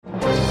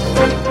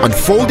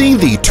unfolding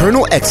the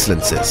eternal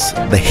excellences,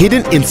 the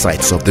hidden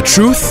insights of the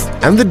truth,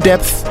 and the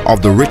depth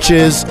of the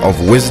riches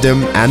of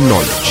wisdom and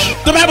knowledge.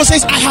 The Bible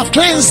says, I have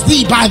cleansed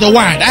thee by the word.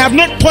 I have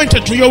not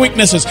pointed to your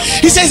weaknesses.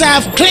 He says, I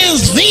have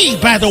cleansed thee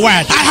by the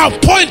word. I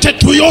have pointed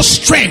to your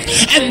strength.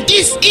 And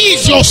this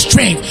is your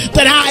strength,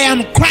 that I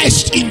am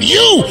Christ in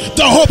you,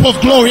 the hope of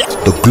glory.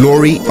 The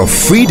glory of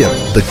freedom,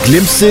 the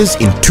glimpses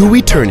into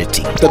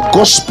eternity. The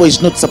gospel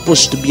is not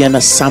supposed to be an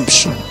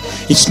assumption.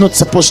 It's not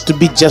supposed to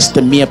be just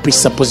a mere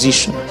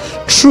presupposition.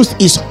 Truth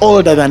is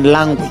older than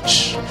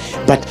language,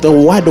 but the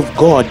word of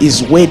God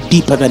is way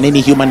deeper than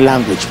any human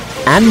language.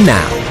 And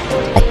now,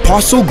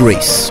 Apostle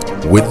Grace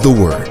with the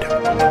word.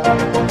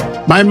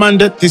 My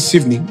mandate this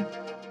evening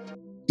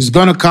is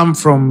going to come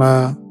from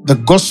the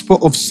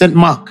Gospel of St.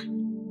 Mark,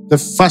 the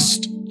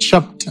first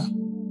chapter.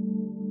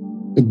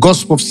 The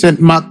Gospel of St.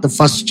 Mark, the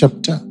first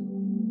chapter.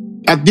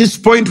 At this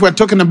point, we're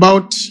talking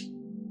about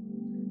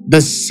the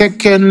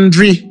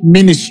secondary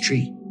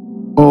ministry,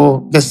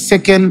 or the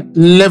second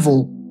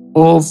level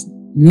of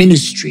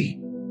ministry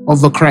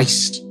of the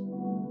Christ.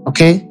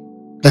 Okay?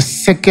 The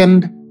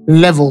second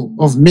level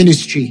of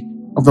ministry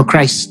of the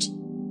Christ.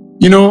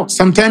 You know,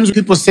 sometimes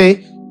people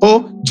say,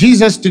 oh,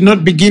 Jesus did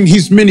not begin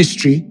his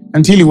ministry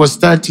until he was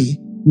 30.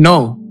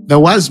 No, there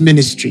was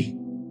ministry.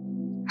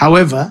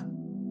 However,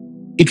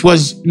 it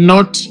was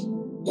not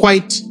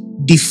quite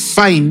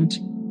defined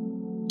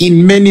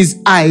in many's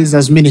eyes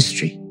as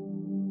ministry.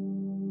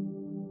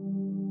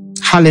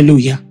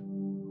 Hallelujah.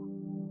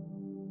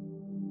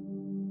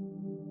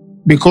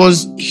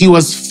 Because he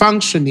was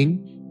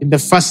functioning in the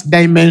first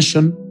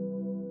dimension,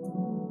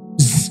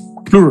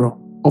 plural,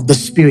 of the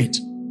Spirit.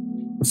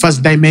 The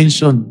first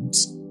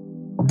dimensions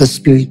of the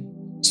Spirit.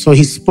 So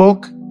he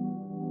spoke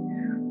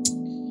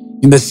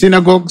in the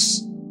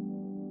synagogues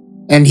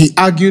and he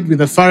argued with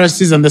the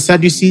Pharisees and the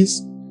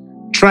Sadducees,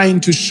 trying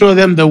to show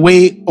them the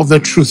way of the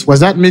truth. Was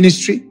that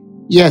ministry?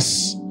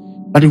 Yes.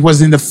 But it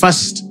was in the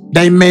first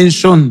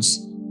dimensions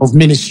of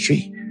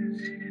ministry.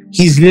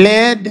 He's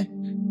led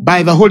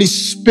by the Holy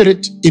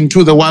Spirit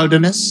into the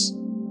wilderness.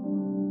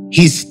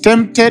 He's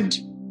tempted,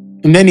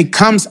 and then he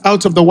comes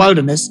out of the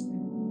wilderness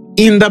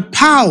in the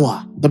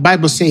power, the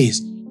Bible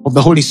says, of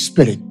the Holy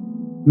Spirit.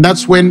 And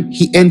that's when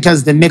he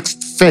enters the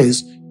next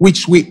phase,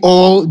 which we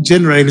all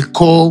generally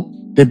call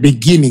the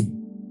beginning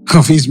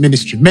of his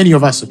ministry. Many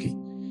of us,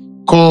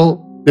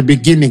 call the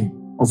beginning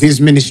of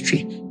his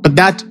ministry. But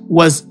that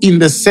was in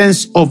the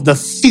sense of the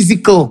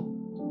physical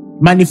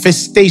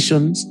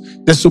manifestations,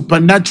 the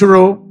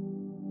supernatural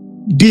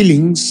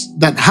dealings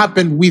that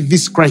happened with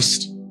this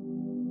Christ.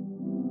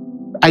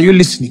 Are you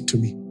listening to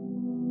me?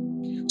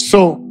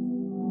 So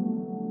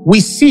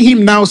we see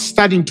him now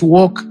starting to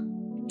walk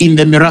in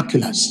the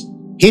miraculous,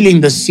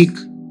 healing the sick,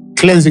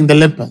 cleansing the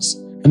lepers,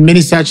 and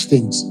many such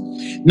things.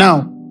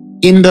 Now,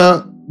 in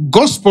the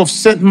Gospel of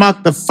St.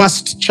 Mark, the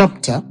first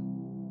chapter,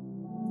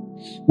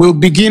 we'll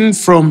begin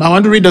from, I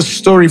want to read a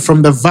story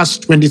from the verse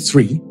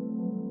 23.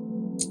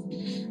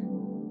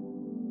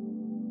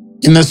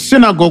 In the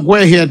synagogue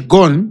where he had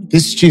gone,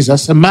 this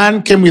Jesus, a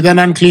man came with an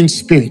unclean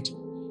spirit,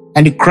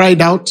 and he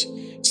cried out,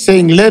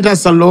 saying, let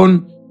us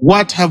alone.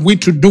 What have we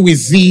to do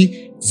with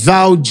thee,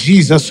 thou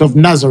Jesus of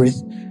Nazareth?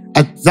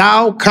 Art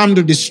thou come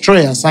to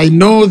destroy us? I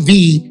know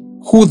thee,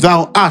 who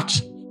thou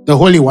art, the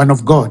Holy One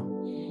of God.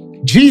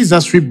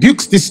 Jesus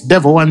rebukes this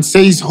devil and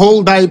says,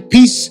 hold thy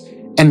peace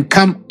and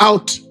come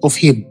out of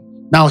him.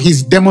 Now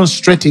he's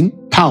demonstrating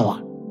power.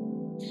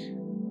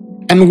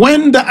 And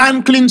when the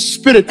unclean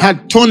spirit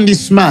had torn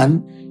this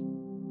man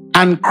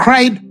and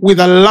cried with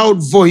a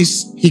loud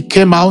voice, he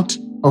came out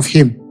of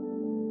him.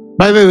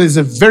 By the way, there's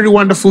a very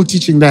wonderful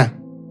teaching there.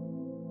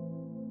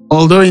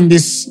 Although in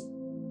this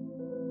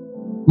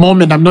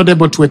moment, I'm not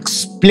able to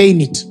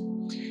explain it.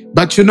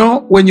 But you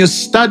know, when you're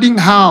studying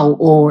how,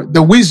 or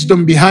the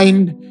wisdom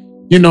behind,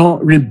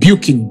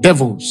 rebuking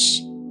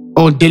devils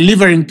or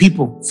delivering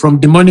people from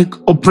demonic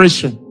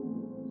oppression,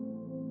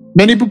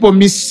 many people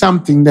miss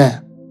something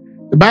there.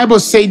 The Bible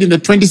said in the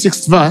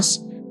 26th verse,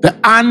 the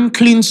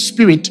unclean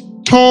spirit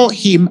tore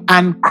him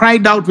and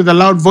cried out with a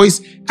loud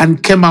voice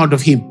and came out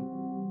of him.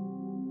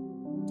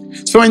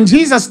 So when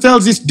Jesus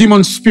tells this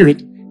demon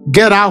spirit,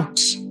 get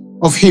out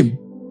of him,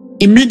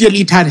 immediately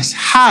it has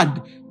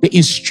had the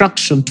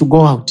instruction to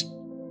go out.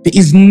 There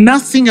is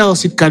nothing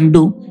else it can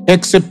do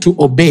except to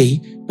obey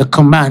the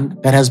command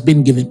that has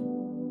been given,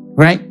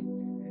 right?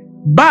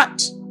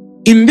 But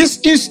in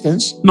this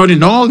instance, not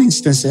in all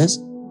instances,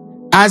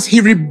 as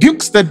he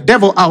rebukes the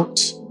devil out,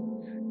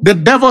 the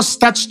devil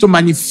starts to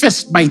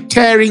manifest by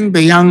tearing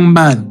the young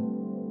man.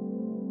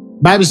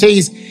 Bible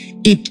says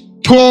it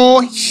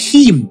tore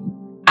him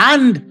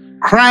and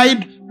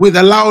cried with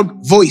a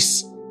loud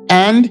voice,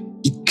 and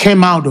it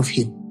came out of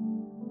him.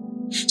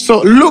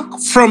 So look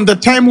from the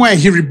time where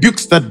he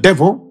rebukes the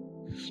devil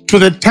to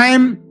the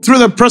time through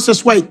the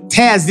process where it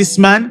tears this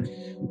man,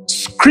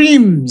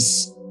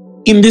 screams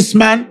in this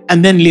man,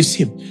 and then leaves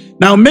him.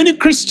 Now, many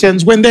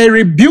Christians, when they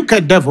rebuke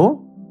a devil,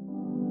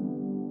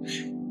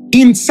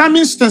 in some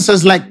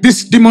instances like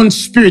this demon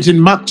spirit in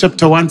Mark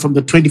chapter 1 from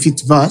the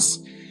 25th verse,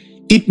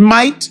 It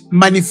might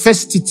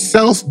manifest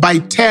itself by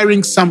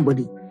tearing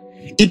somebody.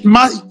 It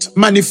might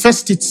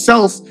manifest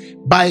itself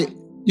by,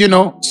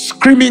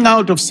 screaming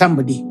out of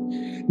somebody.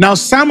 Now,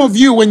 some of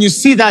you, when you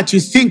see that, you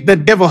think the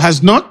devil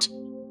has not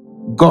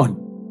gone.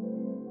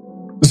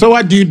 So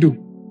what do?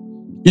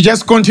 You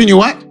just continue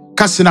what?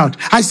 Cussing out.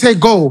 I say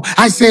go,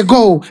 I say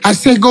go, I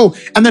say go.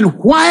 And then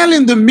while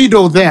in the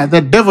middle there,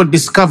 the devil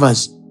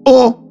discovers,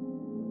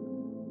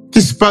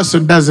 this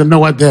person doesn't know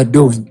what they're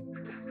doing.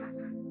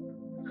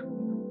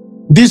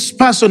 This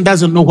person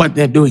doesn't know what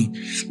they're doing.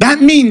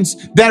 That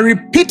means they're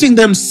repeating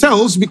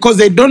themselves because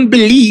they don't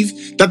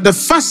believe that the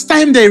first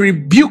time they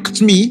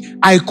rebuked me,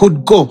 I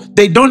could go.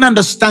 They don't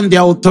understand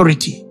their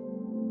authority.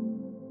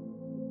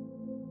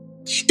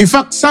 In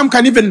fact, some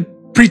can even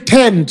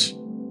pretend.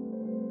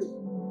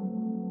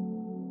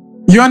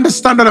 You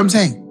understand what I'm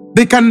saying?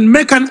 They can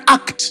make an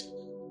act.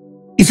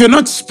 If you're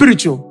not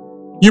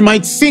spiritual, you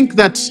might think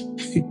that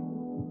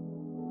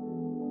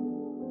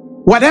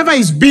whatever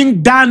is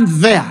being done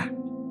there,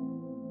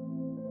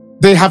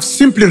 they have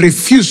simply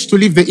refused to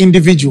leave the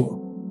individual.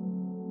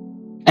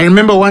 I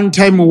remember one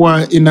time we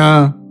were in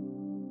a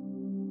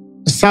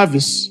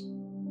service.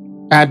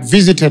 I had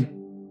visited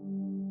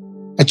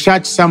a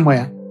church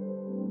somewhere.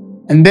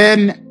 And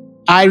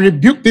then I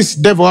rebuked this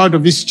devil out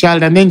of this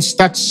child and then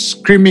start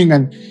screaming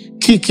and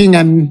kicking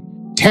and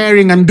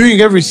tearing and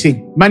doing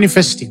everything,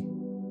 manifesting.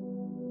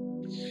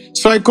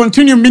 So I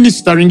continued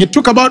ministering. It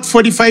took about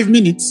 45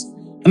 minutes.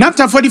 And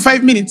after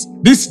 45 minutes,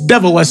 this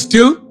devil was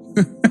still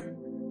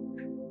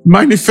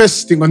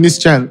manifesting on this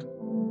child.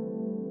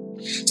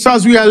 So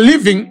as we are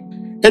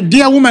leaving, a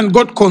dear woman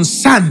got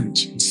concerned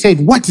and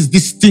said, what is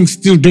this thing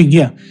still doing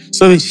here?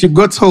 So she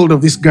got hold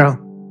of this girl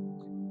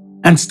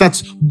and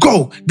starts,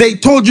 go. They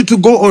told you to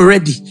go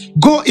already.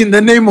 Go in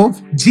the name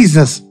of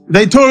Jesus.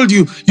 They told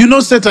you,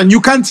 Satan, you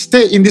can't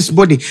stay in this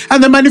body.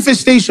 And the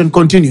manifestation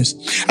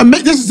continues. And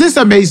this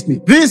amazed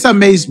me. This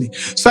amazed me.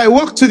 So I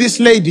walked to this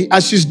lady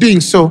as she's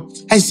doing so.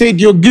 I said,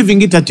 you're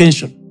giving it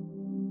attention.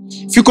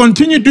 If you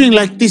continue doing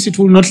like this, it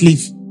will not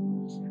leave.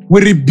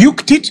 We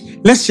rebuked it.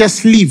 Let's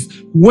just leave.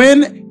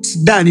 When it's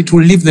done, it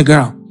will leave the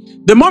girl.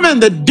 The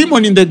moment the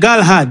demon in the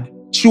girl had,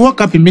 she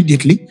woke up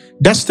immediately,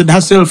 dusted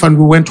herself, and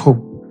we went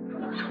home.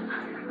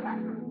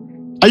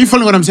 Are you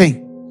following what I'm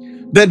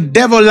saying? The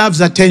devil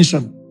loves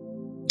attention.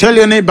 Tell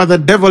your neighbor, the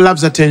devil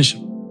loves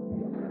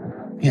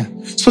attention. Yeah.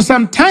 So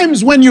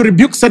sometimes when you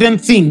rebuke certain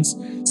things,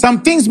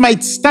 some things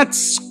might start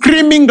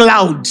screaming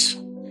loud.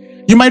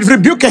 You might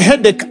rebuke a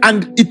headache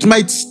and it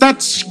might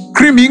start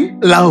screaming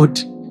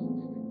loud.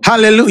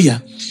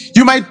 Hallelujah.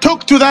 You might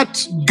talk to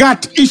that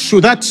gut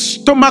issue, that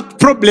stomach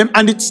problem,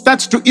 and it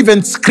starts to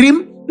even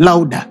scream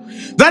louder.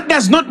 That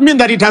does not mean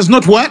that it has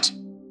not what?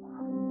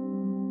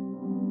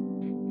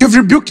 You've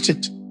rebuked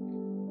it.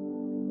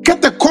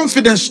 Get the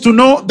confidence to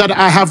know that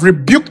I have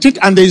rebuked it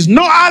and there is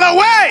no other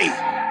way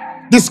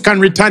this can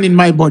return in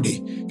my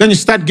body. Then you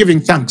start giving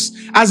thanks.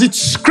 As it's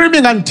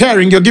screaming and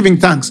tearing, you're giving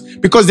thanks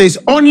because there's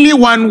only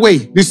one way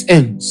this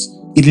ends.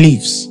 It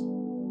leaves.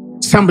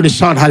 Somebody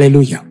shout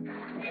hallelujah.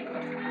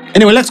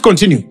 Anyway, let's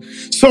continue.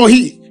 So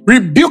he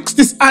rebukes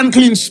this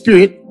unclean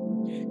spirit.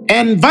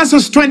 And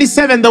verses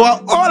 27, they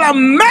were all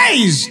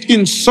amazed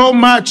in so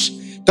much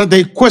that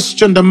they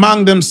questioned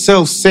among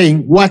themselves,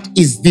 saying, what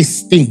is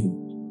this thing?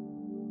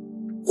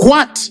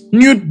 What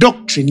new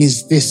doctrine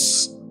is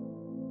this?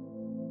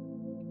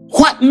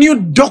 What new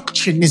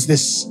doctrine is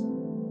this?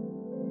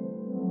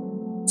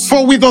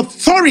 For with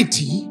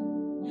authority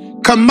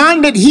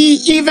commanded he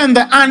even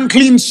the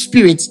unclean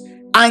spirits,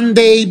 and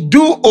they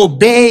do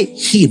obey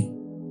him.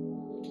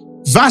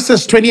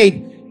 Verses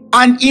 28,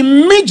 and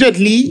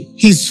immediately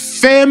his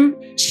fame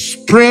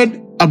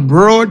spread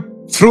abroad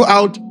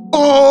throughout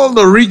all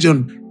the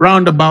region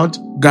round about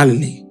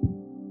Galilee.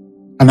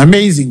 And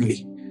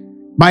amazingly,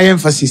 my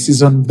emphasis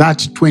is on that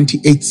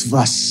 28th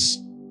verse.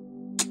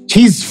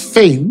 His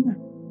fame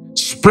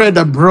spread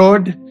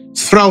abroad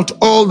throughout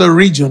all the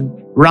region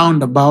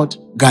round about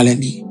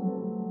Galilee.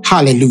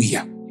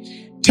 Hallelujah.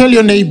 Tell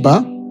your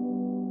neighbor,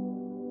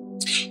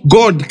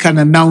 God can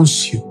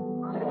announce you.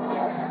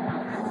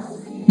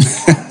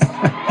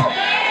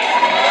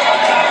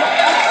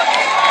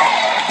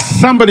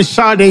 Somebody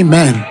shout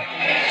amen.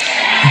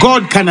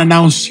 God can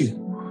announce you.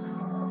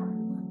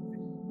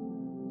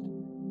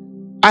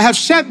 I have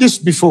shared this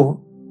before,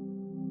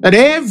 that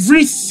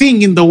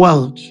everything in the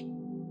world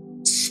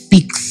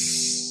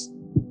speaks.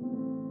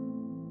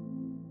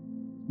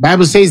 The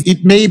Bible says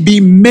it may be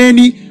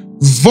many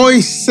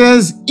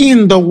voices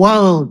in the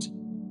world,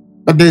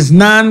 but there's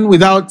none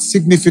without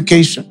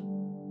signification.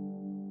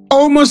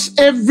 Almost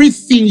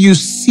everything you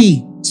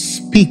see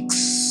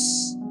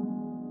speaks.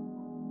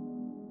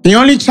 The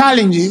only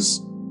challenge is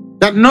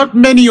that not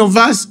many of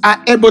us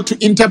are able to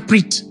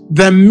interpret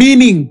the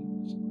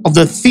meaning of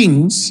the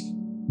things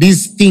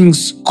these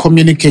things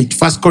communicate.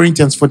 1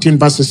 Corinthians 14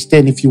 verses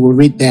 10, if you will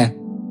read there.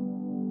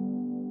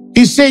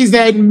 He says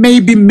there may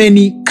be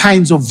many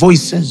kinds of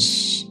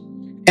voices,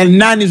 and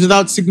none is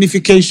without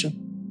signification.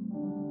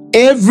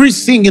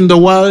 Everything in the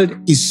world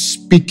is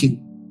speaking.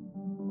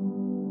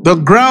 The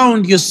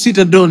ground you're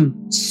seated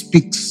on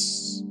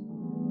speaks.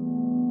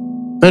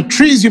 The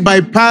trees you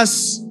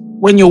bypass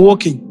when you're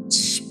walking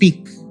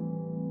speak.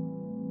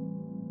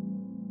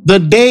 The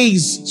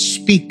days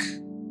speak.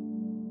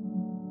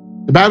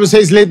 The Bible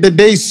says, let the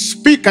days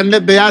speak and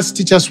let the hours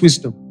teach us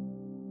wisdom.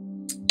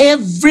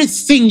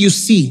 Everything you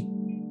see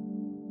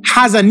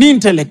has an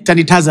intellect and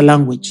it has a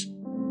language.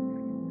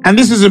 And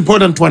this is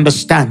important to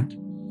understand.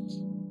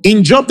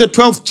 In Job, the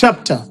 12th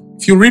chapter,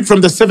 if you read from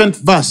the 7th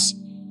verse,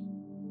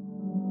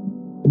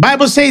 the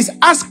Bible says,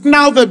 ask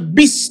now the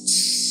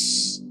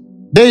beasts,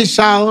 they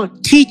shall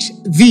teach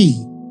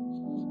thee,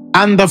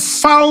 and the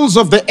fowls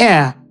of the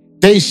air,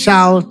 they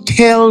shall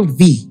tell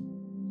thee.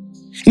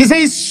 And he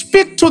says,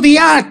 speak to the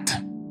earth,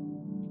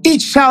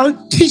 it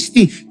shall teach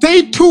thee.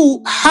 They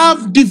too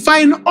have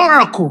divine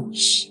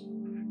oracles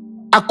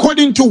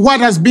according to what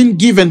has been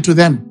given to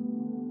them.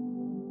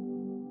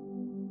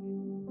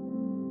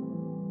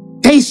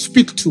 They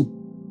speak too.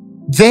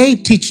 They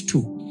teach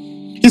too.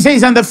 He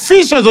says, and the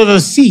fishes of the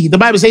sea, the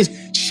Bible says,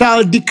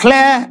 shall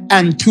declare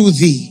unto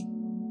thee.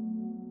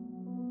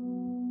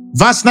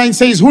 Verse 9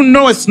 says, who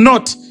knoweth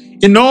not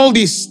in all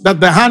this that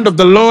the hand of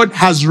the Lord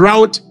has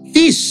wrought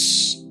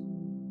this?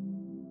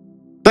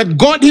 That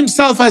God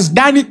himself has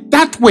done it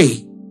that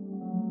way,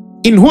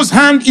 in whose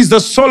hand is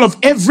the soul of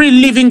every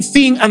living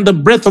thing and the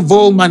breath of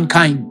all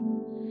mankind.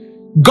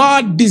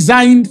 God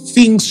designed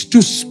things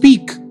to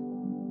speak.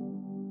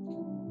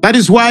 That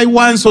is why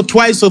once or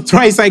twice or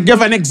thrice I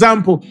gave an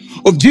example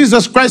of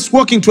Jesus Christ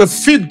walking to a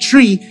fig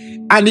tree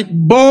and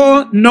it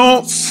bore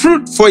no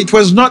fruit, for it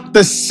was not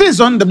the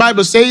season, the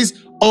Bible says,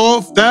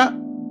 of the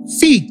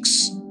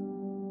figs.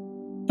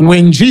 And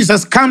when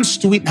Jesus comes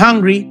to it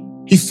hungry,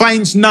 he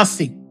finds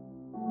nothing.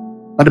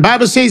 But the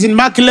Bible says in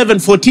Mark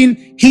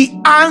 11:14, he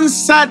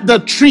answered the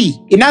tree.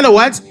 In other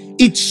words,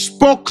 it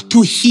spoke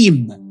to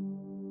him.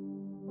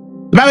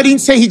 The Bible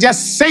didn't say he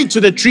just said to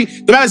the tree.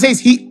 The Bible says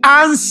he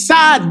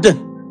answered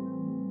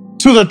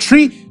to the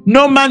tree,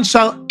 no man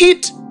shall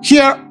eat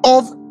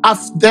hereof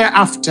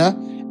thereafter.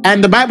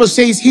 And the Bible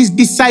says his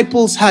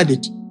disciples heard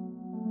it.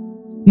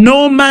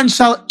 No man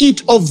shall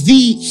eat of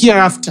thee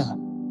hereafter.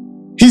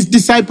 His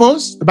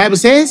disciples, the Bible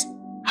says,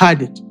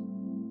 heard it.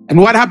 And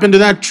what happened to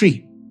that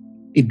tree?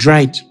 It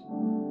dried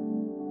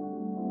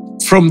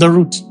from the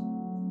root.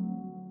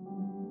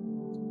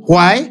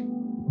 Why?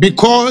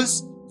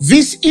 Because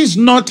this is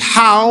not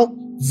how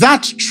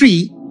that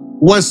tree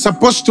was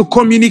supposed to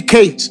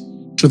communicate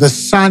to the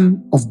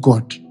Son of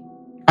God.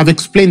 I've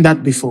explained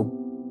that before.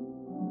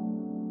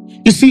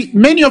 You see,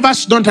 many of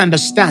us don't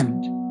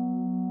understand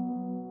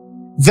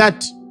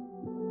that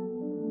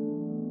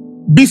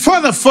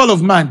before the fall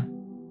of man,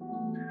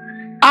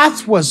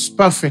 earth was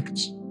perfect.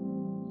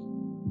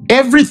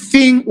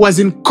 Everything was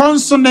in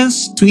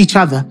consonance to each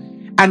other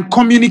and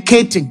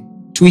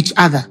communicating to each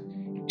other.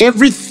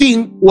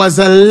 Everything was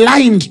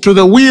aligned to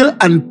the will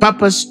and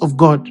purpose of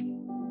God.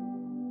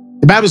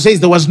 The Bible says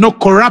there was no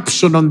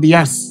corruption on the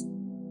earth.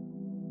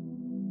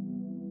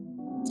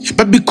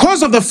 But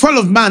because of the fall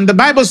of man, the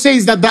Bible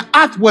says that the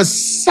earth was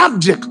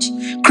subject.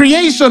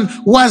 Creation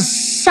was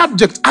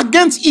subject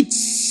against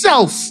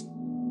itself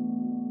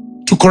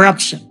to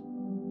corruption.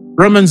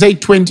 Romans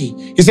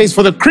 8:20. He says,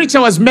 for the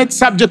creature was made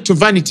subject to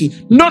vanity,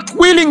 not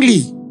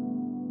willingly.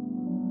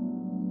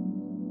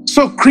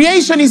 So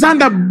creation is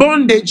under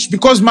bondage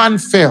because man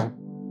fell.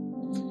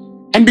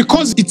 And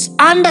because it's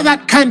under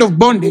that kind of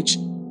bondage,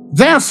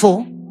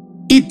 therefore,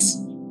 it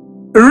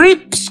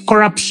reaps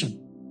corruption.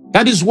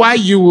 That is why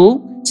you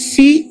will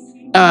see,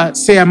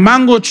 say, a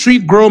mango tree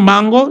grow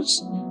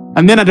mangoes,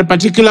 and then at a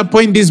particular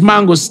point, these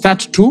mangoes start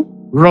to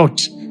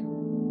rot.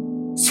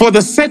 For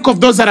the sake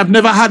of those that have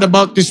never heard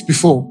about this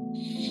before,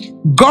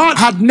 God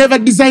had never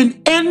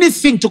designed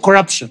anything to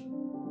corruption.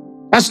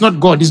 That's not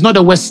God. He's not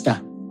a waster.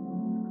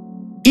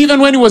 Even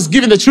when he was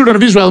giving the children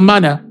of Israel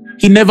manna,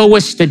 he never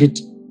wasted it.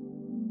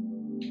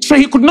 So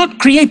he could not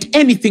create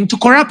anything to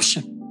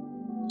corruption.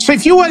 So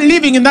if you were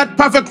living in that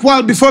perfect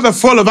world before the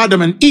fall of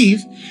Adam and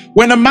Eve,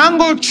 when a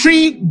mango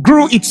tree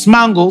grew its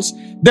mangoes,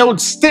 they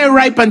would stay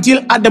ripe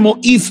until Adam or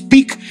Eve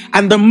pick,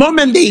 and the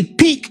moment they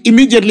pick,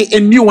 immediately a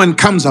new one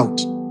comes out.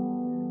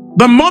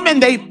 The moment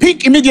they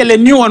pick, immediately a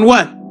new one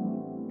what?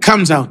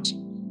 Comes out.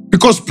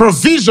 Because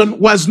provision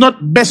was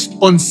not based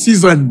on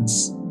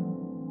seasons.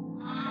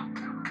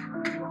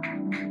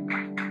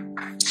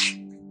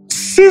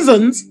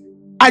 Seasons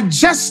are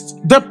just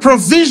the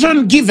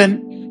provision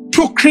given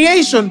to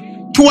creation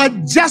to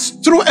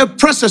adjust through a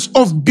process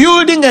of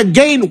building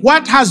again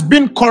what has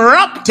been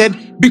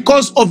corrupted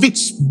because of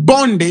its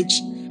bondage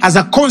as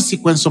a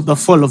consequence of the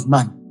fall of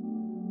man.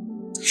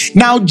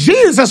 Now,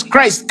 Jesus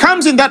Christ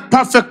comes in that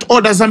perfect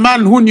order as a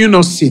man who knew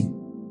no sin.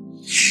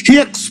 He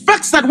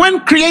expects that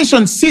when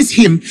creation sees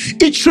him,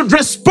 it should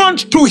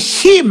respond to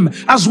him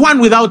as one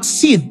without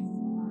sin.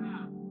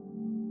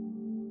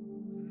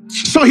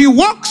 So he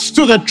walks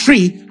to the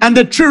tree, and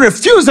the tree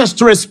refuses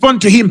to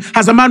respond to him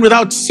as a man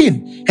without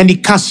sin, and he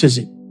curses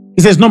it.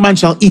 He says, no man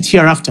shall eat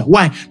hereafter.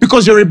 Why?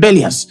 Because you're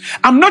rebellious.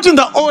 I'm not in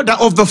the order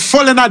of the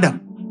fallen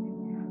Adam.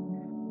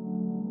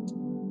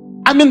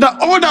 I'm in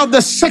the order of the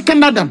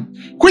second Adam,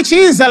 which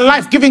is a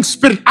life-giving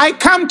spirit. I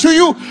come to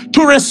you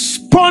to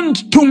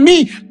respond to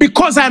me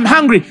because I'm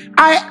hungry.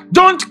 I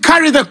don't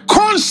carry the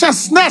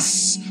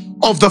consciousness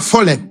of the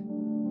fallen.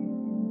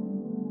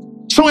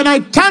 So when I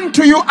turn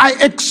to you, I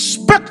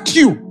expect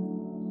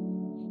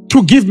you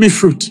to give me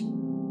fruit.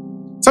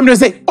 Somebody will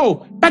say,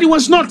 oh, but it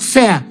was not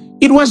fair.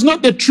 It was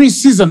not the tree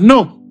season.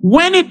 No,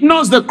 when it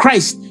knows the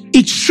Christ,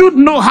 it should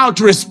know how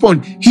to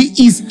respond.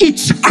 He is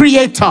its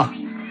creator.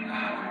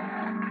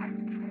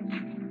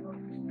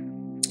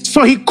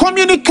 So he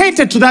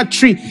communicated to that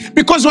tree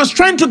because he was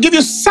trying to give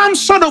you some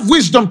sort of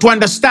wisdom to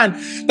understand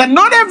that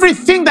not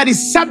everything that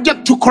is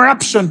subject to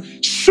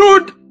corruption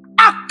should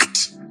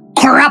act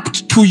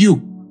corrupt to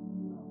you.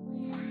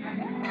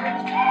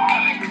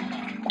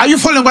 Are you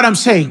following what I'm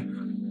saying?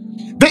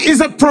 There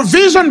is a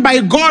provision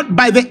by God,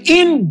 by the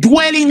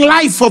indwelling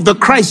life of the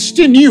Christ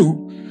in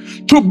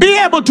you, to be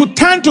able to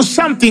turn to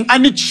something,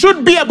 and it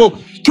should be able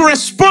to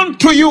respond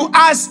to you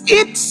as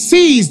it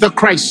sees the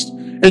Christ.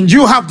 And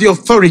you have the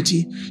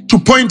authority to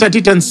point at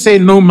it and say,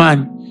 no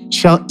man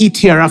shall eat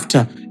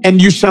hereafter,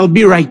 and you shall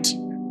be right.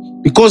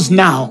 Because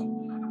now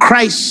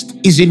Christ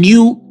is in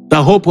you,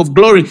 the hope of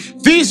glory.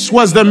 This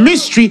was the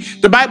mystery,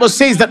 the Bible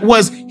says, that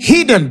was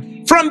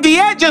hidden from the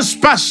ages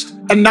past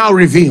and now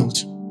revealed.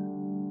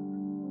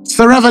 It's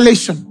the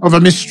revelation of a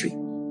mystery.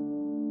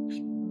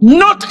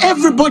 Not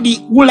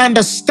everybody will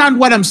understand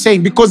what I'm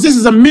saying because this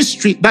is a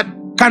mystery that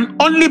can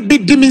only be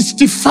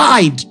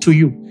demystified to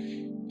you.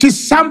 It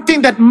is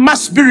something that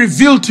must be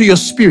revealed to your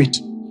spirit.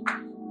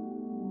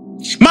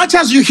 Much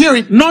as you hear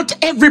it, not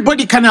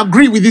everybody can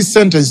agree with these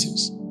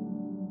sentences.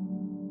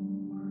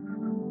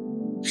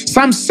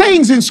 Some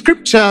sayings in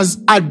scriptures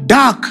are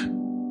dark,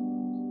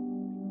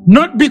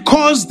 not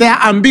because they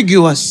are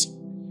ambiguous,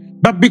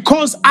 but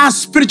because our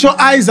spiritual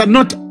eyes are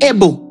not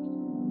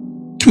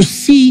able to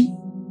see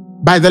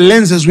by the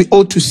lenses we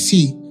ought to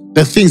see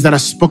the things that are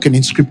spoken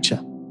in scripture.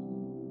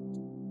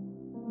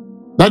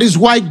 That is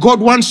why God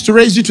wants to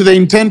raise you to the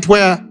intent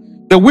where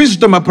the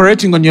wisdom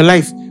operating on your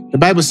life, the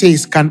Bible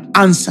says, can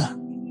answer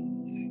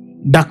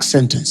dark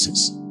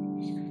sentences.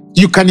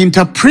 You can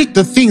interpret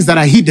the things that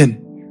are hidden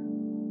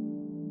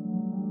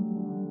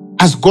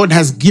as God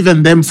has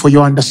given them for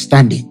your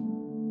understanding.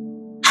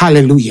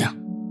 Hallelujah.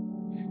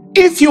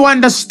 If you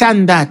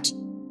understand that,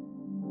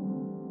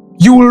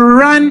 you will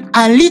run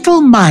a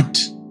little mad.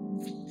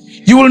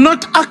 You will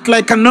not act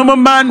like a normal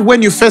man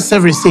when you face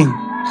everything.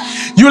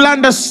 You'll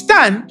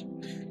understand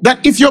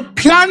that if you're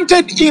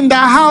planted in the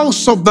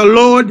house of the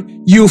Lord,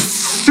 you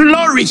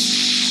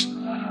flourish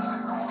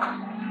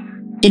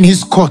in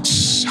his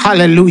courts.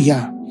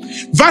 Hallelujah.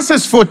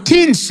 Verses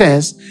 14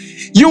 says,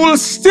 you will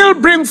still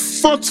bring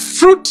forth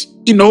fruit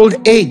in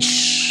old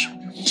age.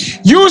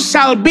 You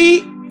shall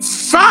be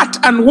fat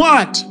and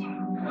what?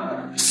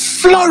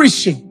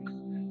 Flourishing.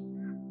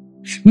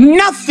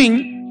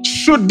 Nothing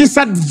should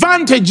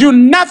disadvantage you.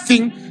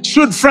 Nothing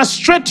should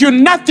frustrate you.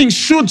 Nothing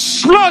should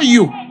slow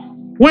you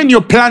when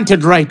you're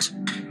planted right.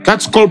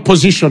 That's called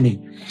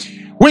positioning.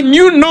 When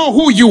you know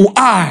who you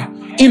are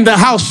in the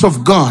house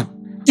of God,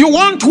 you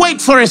won't wait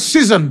for a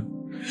season.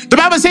 The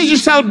Bible says you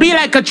shall be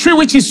like a tree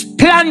which is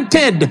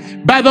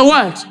planted by the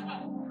what?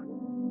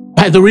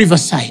 By the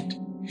riverside.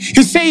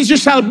 He says you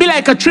shall be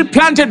like a tree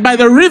planted by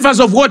the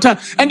rivers of water,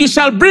 and you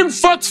shall bring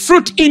forth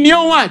fruit in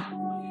your what?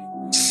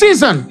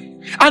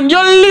 Season. And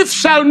your leaf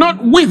shall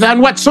not wither,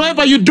 and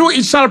whatsoever you do,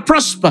 it shall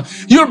prosper.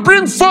 You'll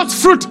bring forth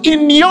fruit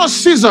in your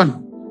season.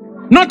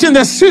 Not in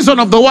the season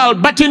of the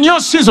world, but in your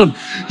season.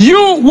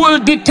 You will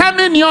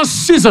determine your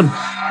season.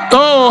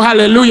 Oh,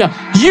 hallelujah.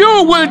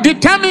 You will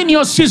determine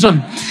your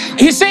season.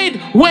 He said,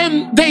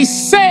 when they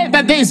say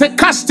that there is a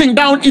casting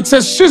down, it's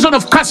a season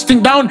of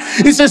casting down.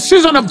 It's a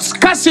season of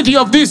scarcity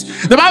of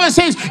this. The Bible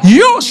says,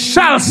 you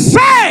shall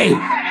say,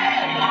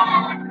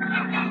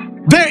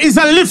 there is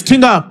a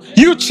lifting up.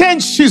 You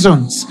change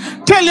seasons.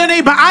 Tell your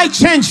neighbor, I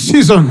change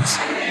seasons.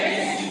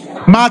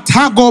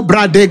 Matago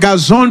bradega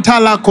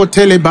zonta la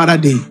kotele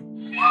barade.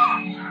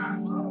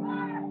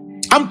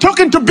 I'm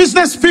talking to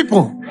business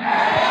people.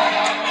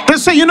 They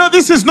say, you know,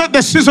 this is not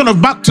the season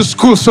of back to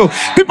school, so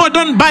people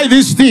don't buy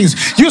these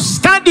things. You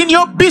stand in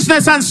your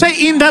business and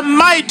say, in the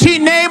mighty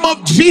name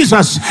of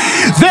Jesus,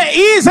 there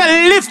is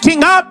a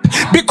lifting up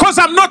because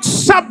I'm not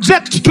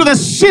subject to the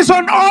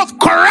season of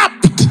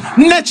corrupt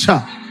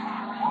nature.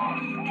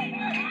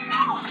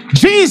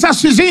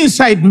 Jesus is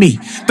inside me,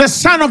 the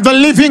Son of the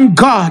living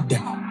God,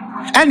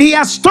 and he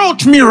has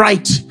taught me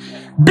right.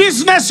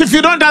 Business, if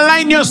you don't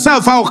align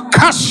yourself, I'll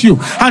curse you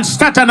and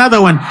start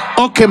another one.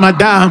 Okay,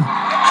 madam.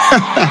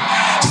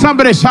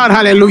 Somebody shout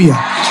hallelujah.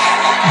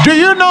 Do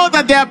you know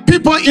that there are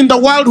people in the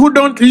world who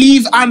don't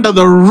live under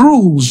the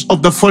rules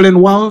of the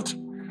fallen world?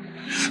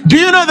 Do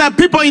you know that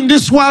people in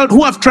this world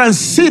who have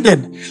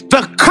transcended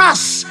the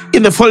curse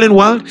in the fallen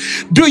world?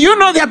 Do you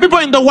know there are people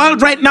in the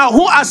world right now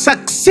who are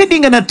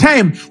succeeding in a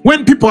time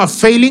when people are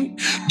failing?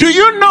 Do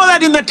you know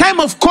that in the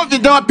time of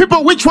COVID, there were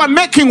people which were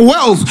making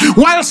wealth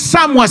while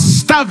some were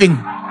starving?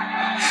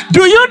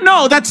 Do you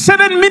know that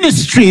certain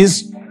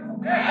ministries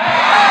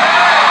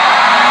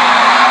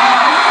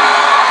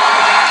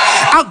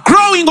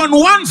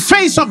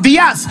face of the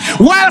earth,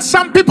 while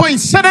some people in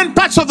certain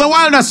parts of the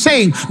world are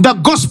saying the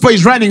gospel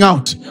is running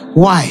out.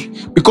 Why?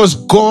 Because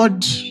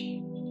God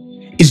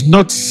is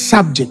not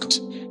subject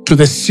to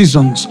the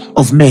seasons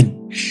of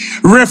men.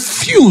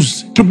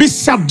 Refuse to be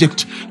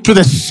subject to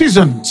the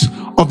seasons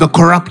of the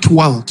corrupt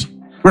world.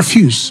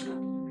 Refuse.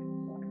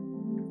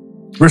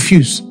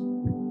 Refuse.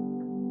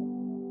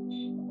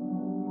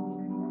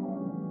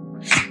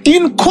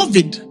 In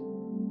COVID,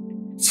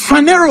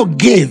 Phaneroo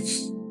gave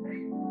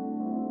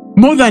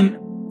more than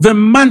the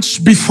months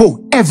before,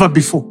 ever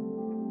before.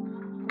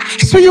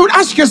 So you would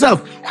ask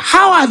yourself,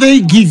 how are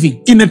they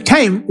giving in a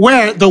time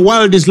where the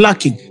world is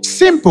lacking?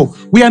 Simple.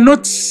 We are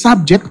not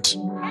subject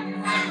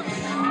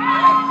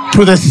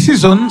to the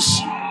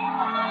seasons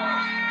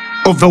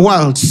of the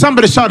world.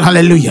 Somebody shout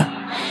hallelujah.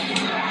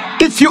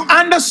 If you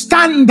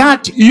understand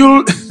that,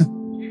 you'll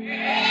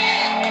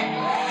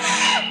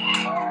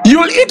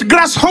eat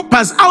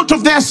grasshoppers out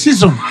of their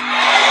season.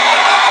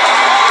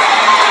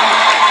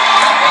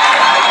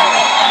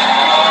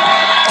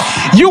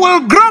 You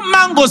will grow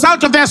mangoes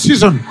out of their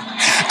season.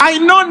 I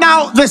know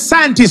now the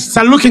scientists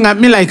are looking at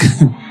me like,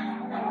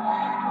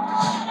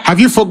 have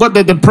you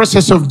forgotten the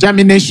process of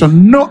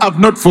germination? No, I've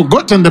not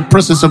forgotten the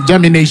process of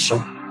germination.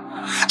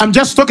 I'm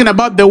just talking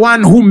about the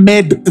one who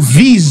made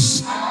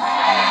these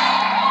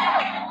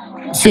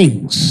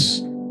things.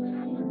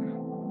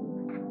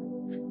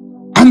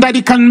 And that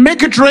he can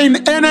make it rain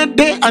any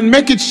day and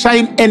make it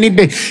shine any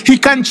day. He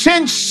can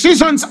change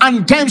seasons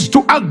and times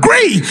to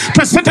agree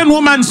to a certain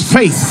woman's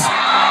faith.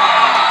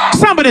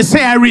 Somebody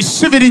say, I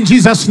receive it in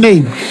Jesus'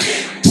 name.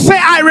 Say,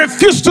 I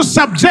refuse to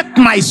subject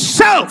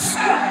myself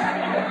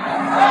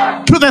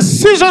to the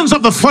seasons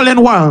of the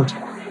fallen world.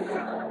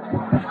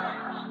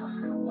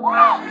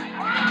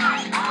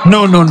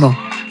 No, no, no.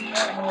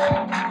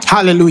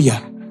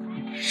 Hallelujah.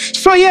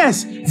 So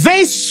yes,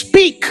 they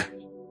speak.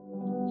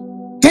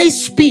 They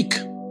speak.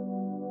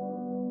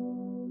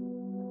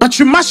 But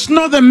you must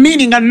know the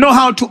meaning and know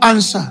how to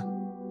answer.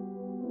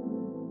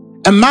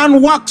 A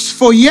man works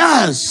for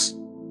years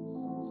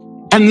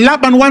and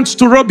Laban wants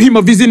to rob him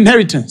of his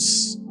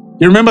inheritance.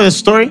 You remember the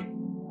story?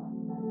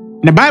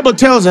 And the Bible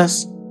tells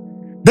us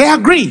they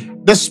agree.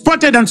 The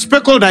spotted and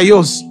speckled are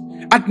yours.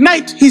 At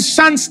night, his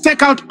sons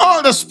take out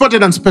all the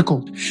spotted and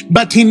speckled,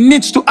 but he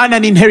needs to earn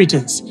an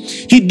inheritance.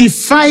 He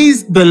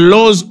defies the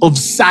laws of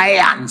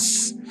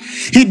science.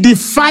 He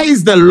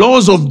defies the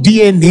laws of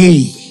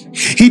DNA.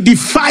 He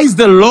defies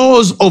the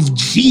laws of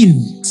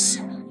genes.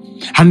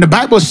 And the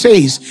Bible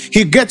says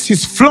he gets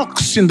his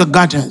flocks in the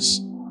gutters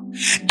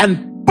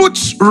and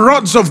puts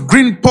rods of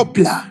green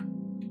poplar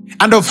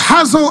and of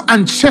hazel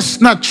and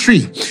chestnut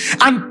tree,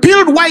 and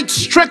peeled white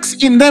streaks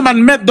in them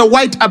and made the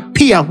white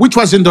appear, which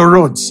was in the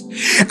rods.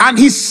 And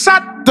he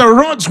sat the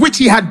rods which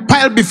he had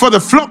piled before the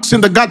flocks in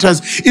the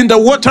gutters in the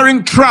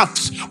watering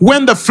troughs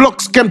when the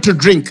flocks came to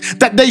drink,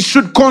 that they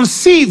should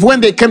conceive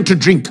when they came to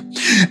drink.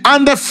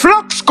 And the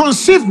flocks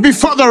conceived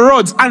before the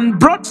rods and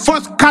brought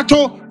forth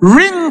cattle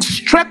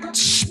ring-streaked,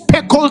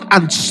 speckled,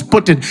 and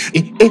spotted.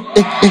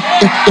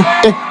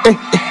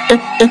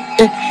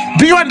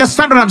 Do you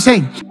understand what I'm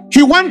saying?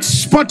 He wants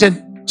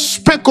spotted,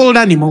 speckled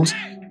animals,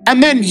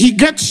 and then he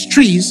gets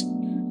trees,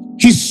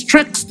 he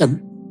stretches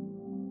them.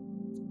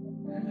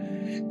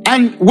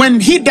 And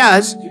when he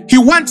does, he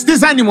wants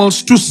these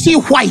animals to see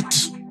white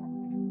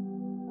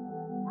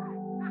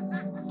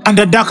and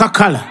a darker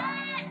color.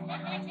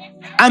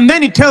 And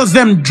then he tells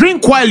them,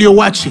 drink while you're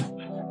watching.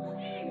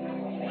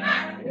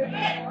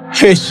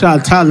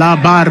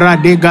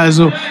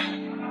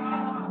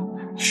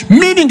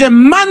 Meaning a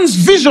man's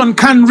vision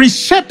can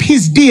reshape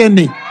his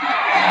DNA.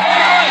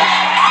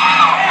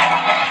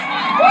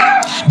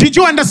 Did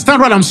you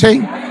understand what I'm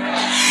saying?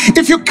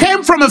 If you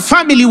came from a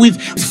family with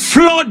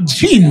flawed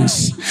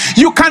genes,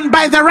 you can,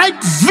 by the right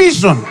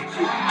vision,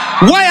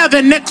 wire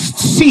the next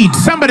seed.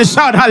 Somebody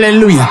shout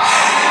hallelujah.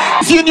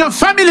 If in your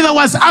family there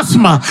was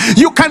asthma,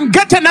 you can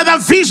get another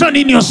vision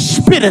in your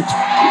spirit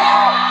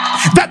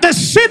that the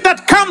seed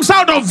that comes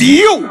out of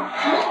you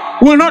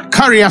will not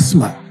carry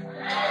asthma.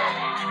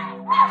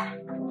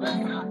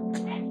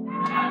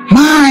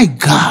 My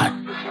God.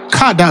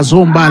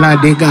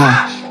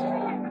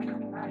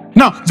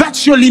 Now,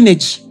 that's your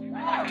lineage.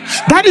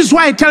 That is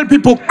why I tell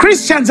people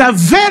Christians are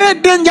very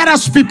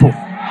dangerous people.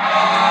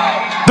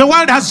 The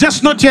world has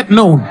just not yet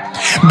known.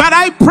 But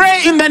I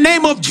pray in the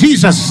name of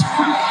Jesus,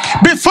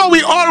 before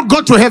we all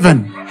go to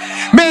heaven,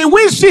 may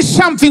we see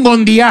something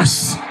on the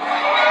earth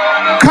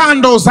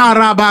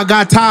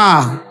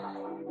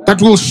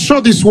that will show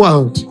this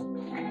world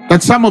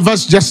that some of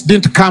us just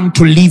didn't come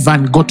to live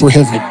and go to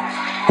heaven.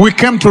 We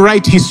came to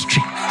write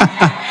history.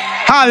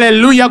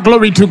 Hallelujah.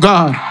 Glory to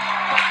God.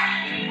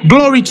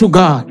 Glory to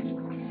God.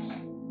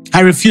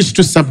 I refuse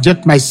to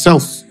subject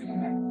myself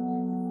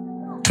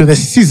to the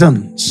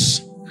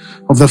seasons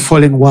of the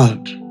fallen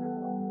world.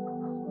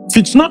 If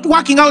it's not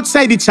working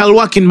outside, it shall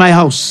work in my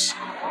house.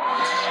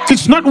 If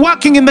it's not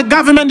working in the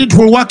government, it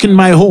will work in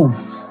my home.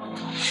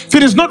 If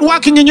it is not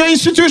working in your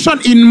institution,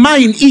 in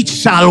mine it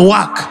shall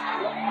work.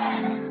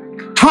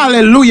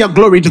 Hallelujah.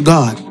 Glory to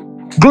God.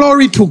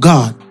 Glory to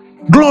God.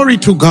 Glory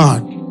to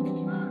God.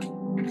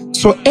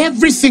 So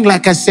everything,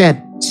 like I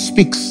said,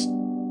 speaks.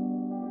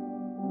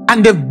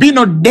 And they've been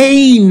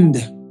ordained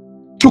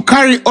to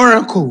carry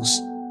oracles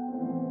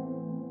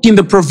in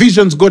the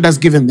provisions God has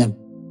given them.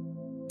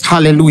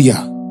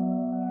 Hallelujah.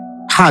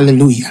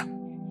 Hallelujah.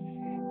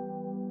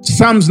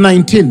 Psalms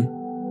 19,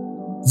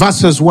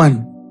 verses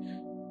 1.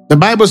 The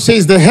Bible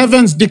says, the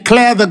heavens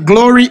declare the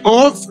glory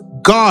of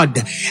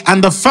God,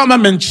 and the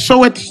firmament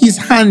showeth his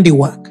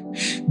handiwork.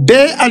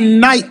 Day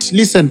and night,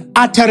 listen,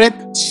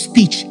 uttereth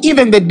speech.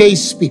 Even the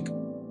days speak.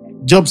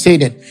 Job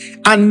said it.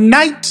 And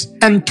night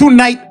and to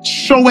night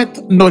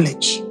showeth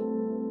knowledge.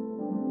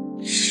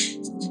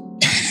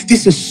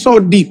 This is so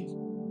deep.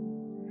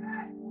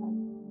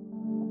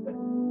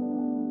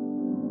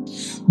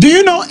 Do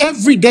you know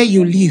every day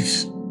you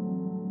live,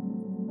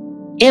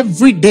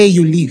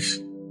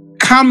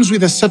 comes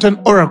with a certain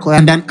oracle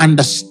and an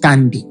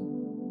understanding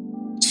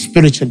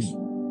spiritually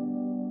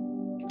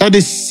that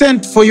is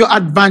sent for your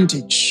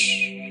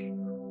advantage?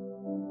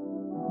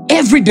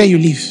 Every day you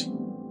live.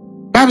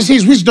 The Bible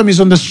says wisdom is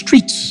on the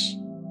streets.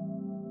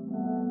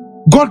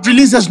 God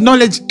releases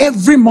knowledge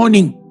every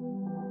morning.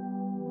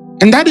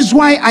 And that is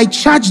why I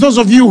charge those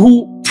of you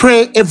who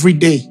pray every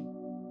day.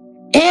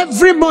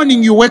 Every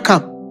morning you wake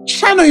up,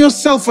 channel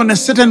yourself on a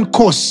certain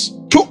course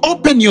to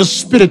open your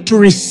spirit to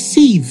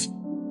receive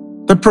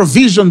the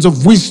provisions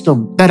of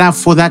wisdom that are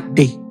for that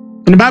day.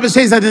 When the Bible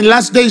says that in the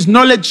last days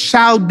knowledge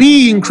shall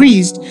be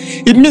increased,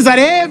 it means that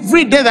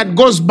every day that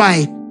goes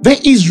by, there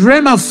is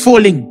rhema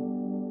falling,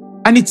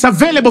 and it's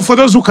available for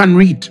those who can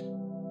read.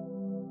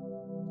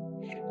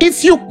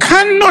 If you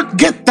cannot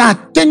get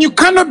that, then you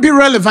cannot be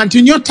relevant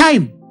in your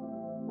time.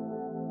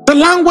 The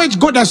language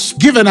God has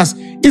given us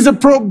is a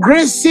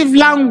progressive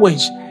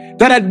language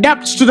that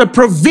adapts to the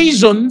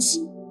provisions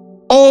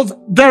of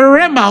the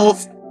rhema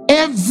of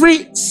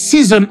every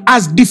season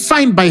as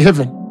defined by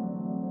heaven.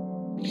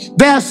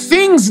 There are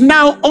things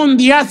now on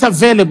the earth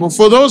available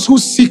for those who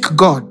seek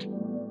God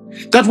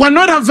that were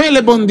not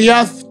available on the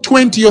earth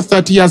 20 or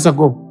 30 years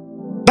ago.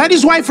 That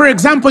is why, for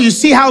example, you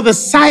see how the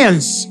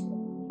science,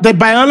 the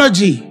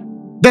biology,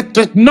 the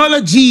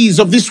technologies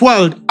of this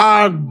world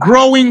are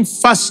growing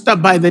faster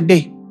by the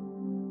day.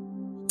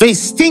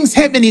 There's things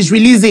heaven is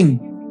releasing.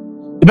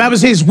 The Bible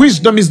says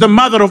wisdom is the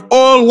mother of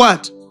all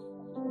what?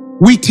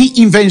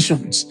 Witty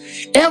inventions.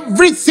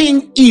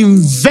 Everything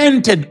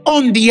invented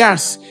on the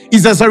earth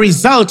is as a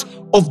result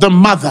of the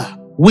mother,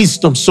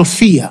 wisdom,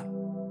 Sophia.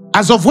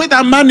 As of whether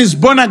a man is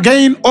born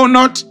again or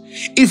not,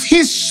 if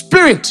his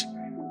spirit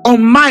or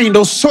mind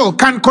or soul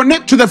can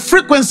connect to the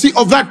frequency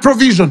of that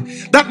provision,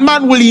 that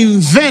man will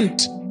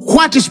invent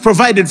what is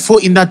provided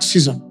for in that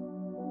season.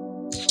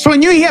 So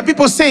when you hear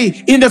people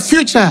say, in the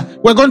future,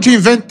 we're going to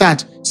invent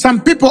that,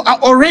 some people are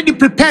already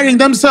preparing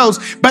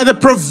themselves by the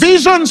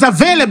provisions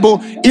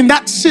available in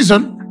that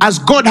season as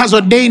God has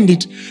ordained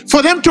it,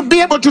 for them to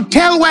be able to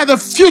tell where the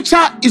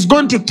future is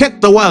going to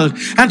take the world.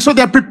 And so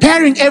they're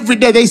preparing every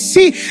day. They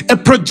see a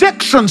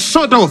projection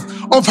sort of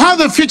how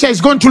the future is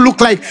going to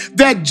look like.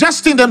 They're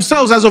adjusting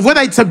themselves as of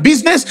whether it's a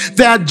business,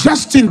 they're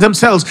adjusting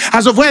themselves.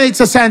 As of whether it's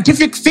a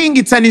scientific thing,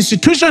 it's an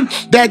institution,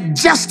 they're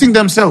adjusting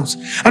themselves.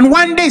 And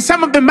one day,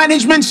 some of the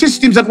management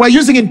systems that we're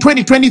using in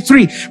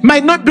 2023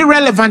 might not be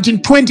relevant in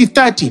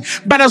 2030.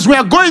 But as we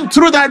are going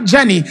through that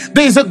journey,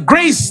 there is a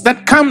grace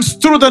that comes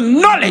through the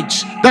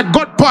knowledge that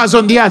God pours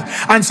on the earth.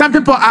 And some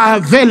people are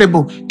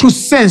available to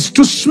sense,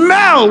 to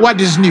smell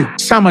what is new.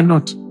 Some are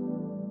not.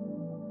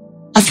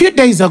 A few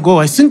days ago,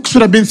 I think it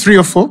should have been 3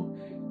 or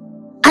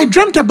 4, I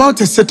dreamt about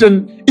a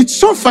certain, it's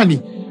so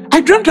funny, I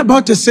dreamt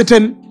about a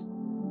certain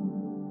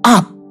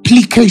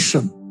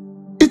application.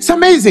 It's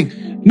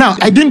amazing. Now,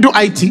 I didn't do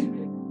IT.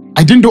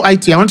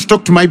 I want to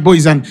talk to my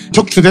boys and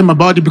talk to them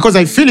about it because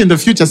I feel in the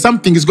future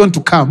something is going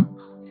to come.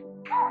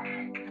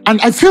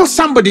 And I feel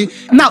somebody,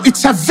 now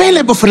it's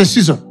available for the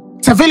season.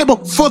 It's available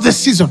for the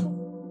season.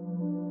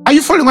 Are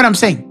you following what I'm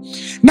saying?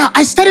 Now,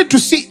 I started to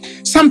see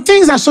some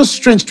things are so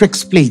strange to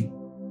explain.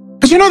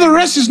 But you know, the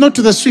rest is not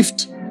to the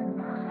swift.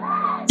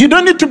 You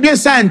don't need to be a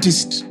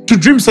scientist to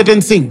dream certain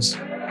things.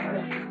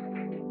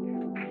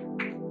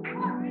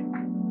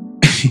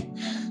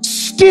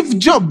 Steve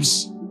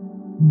Jobs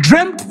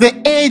dreamt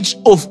the age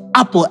of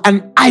Apple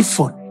and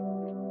iPhone,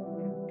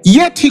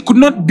 yet he could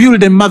not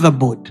build a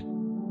motherboard.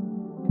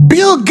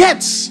 Bill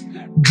Gates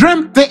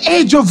dreamt the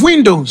age of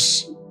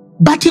Windows,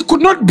 but he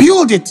could not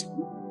build it.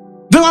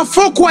 There were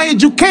folk who were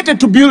educated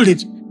to build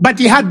it, but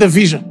he had the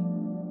vision.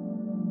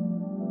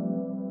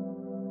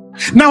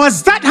 Now,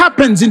 as that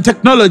happens in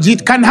technology,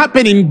 it can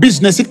happen in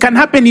business, it can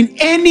happen in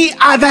any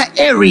other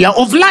area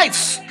of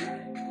life.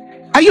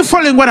 Are you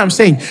following what I'm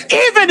saying?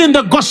 Even in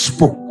the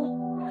gospel,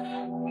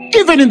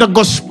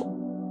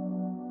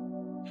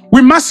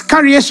 we must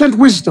carry ancient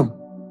wisdom,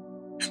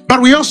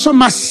 but we also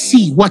must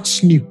see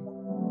what's new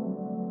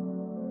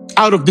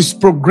out of this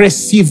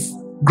progressive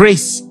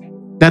grace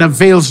that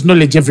avails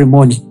knowledge every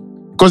morning.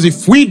 Because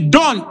if we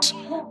don't,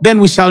 then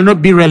we shall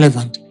not be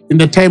relevant in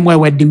the time where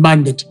we're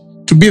demanded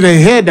to be the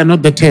head and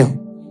not the tail.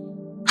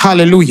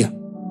 Hallelujah.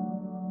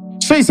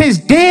 So he says,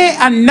 day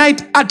and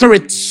night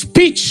uttereth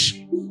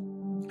speech,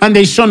 and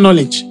they show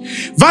knowledge.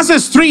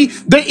 Verses 3,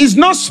 there is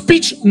no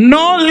speech,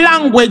 no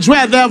language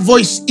where their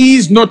voice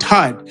is not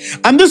heard.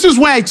 And this is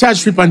why I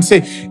charge people and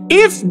say,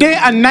 if day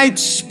and night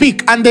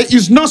speak and there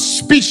is no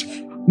speech,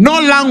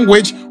 no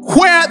language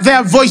where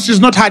their voice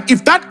is not heard,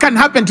 if that can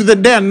happen to the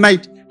day and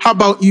night, how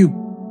about you?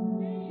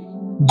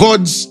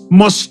 God's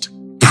most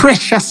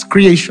precious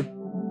creation.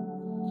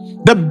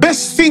 The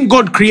best thing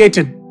God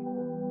created.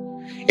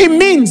 It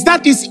means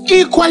that is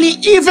equally,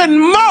 even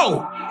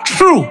more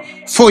true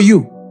for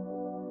you.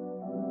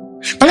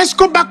 But let's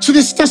go back to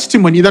this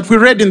testimony that we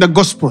read in the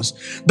Gospels.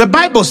 The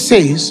Bible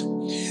says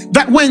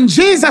that when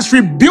Jesus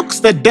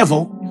rebukes the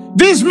devil,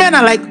 these men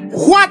are like,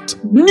 what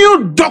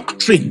new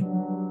doctrine?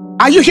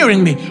 Are you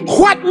hearing me?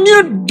 What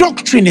new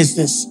doctrine is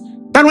this?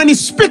 That when he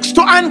speaks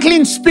to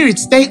unclean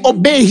spirits, they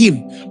obey him.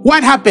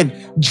 What happened?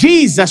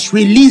 Jesus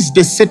released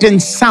a certain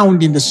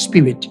sound in the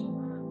spirit.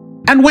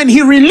 And when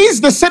he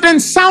released the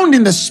certain sound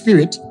in the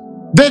spirit,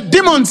 the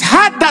demons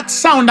heard that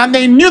sound and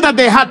they knew that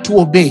they had to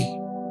obey.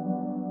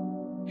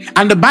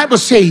 And the Bible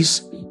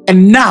says,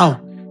 and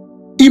now,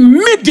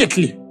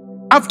 immediately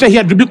after he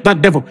had rebuked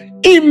that devil,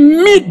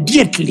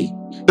 immediately,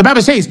 the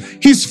Bible says,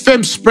 his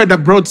fame spread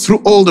abroad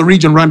through all the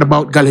region round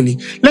about Galilee.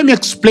 Let me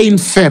explain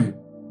fame.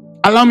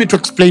 Allow me to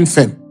explain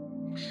fame.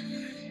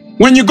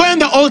 When you go in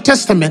the Old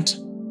Testament,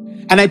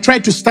 and I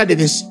tried to study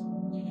this,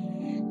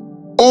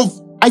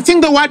 I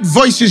think the word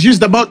voice is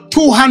used about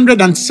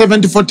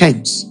 274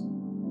 times.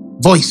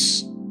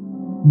 Voice.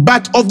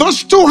 But of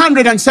those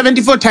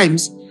 274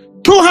 times,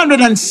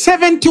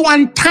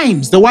 271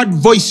 times the word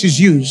voice is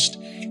used.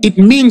 It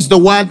means the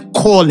word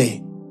kole,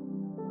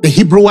 the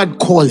Hebrew word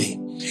kole.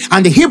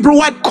 And the Hebrew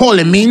word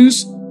kole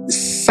means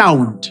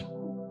sound.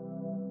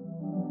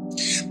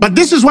 But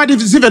this is what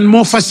is even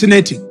more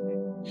fascinating.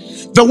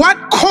 The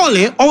word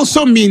kole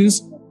also means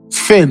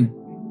fame.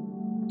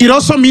 It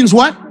also means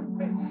what?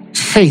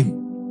 Fame.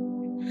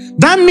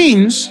 That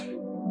means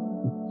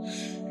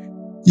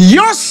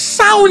your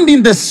sound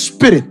in the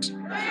spirit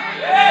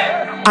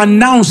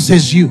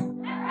announces you.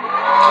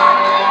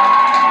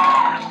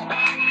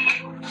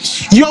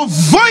 Your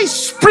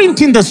voice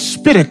print in the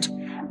spirit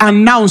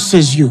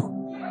announces you.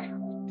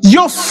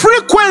 Your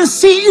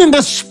frequency in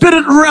the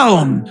spirit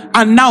realm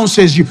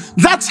announces you.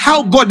 That's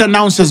how God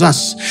announces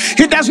us.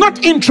 He does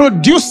not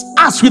introduce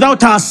us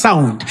without our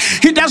sound.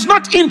 He does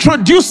not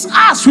introduce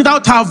us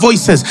without our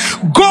voices.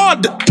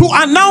 God, to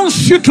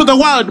announce you to the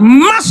world,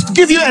 must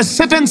give you a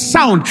certain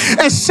sound,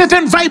 a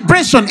certain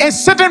vibration, a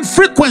certain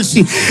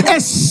frequency, a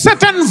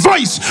certain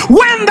voice.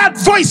 When that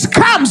voice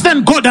comes,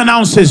 then God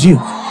announces you.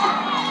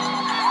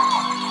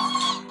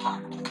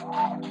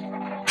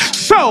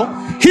 So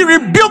he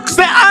rebukes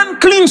the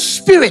unclean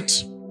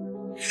spirit.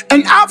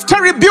 And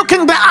after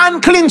rebuking the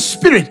unclean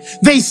spirit,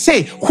 they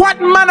say, what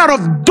manner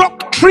of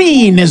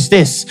doctrine is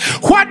this?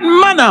 What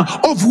manner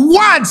of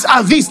words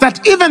are these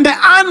that even the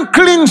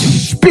unclean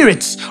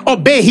spirits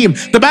obey him?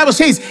 The Bible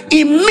says,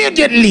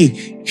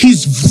 immediately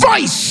his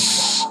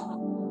voice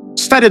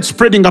started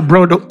spreading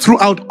abroad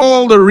throughout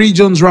all the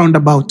regions round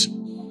about.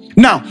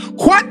 Now,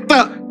 what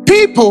the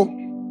people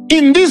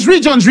in these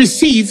regions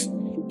receive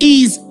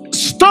is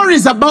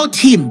stories about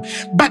him,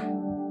 but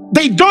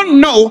they don't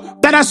know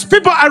that as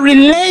people are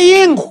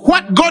relaying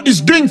what God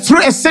is doing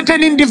through a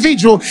certain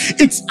individual,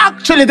 it's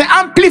actually the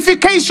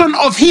amplification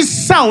of his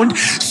sound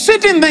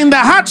sitting in the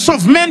hearts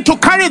of men to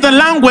carry the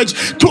language,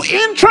 to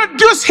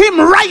introduce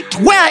him right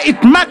where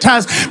it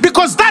matters,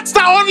 because that's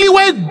the only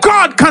way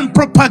God can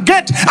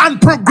propagate and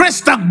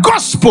progress the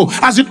gospel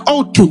as it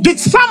ought to. Did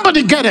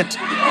somebody get it?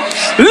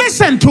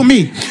 Listen to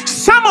me.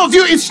 Some of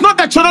you, it's not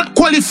that you're not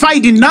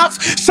qualified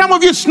enough. Some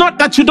of you, it's not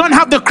that you don't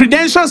have the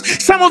credentials.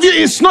 Some of you,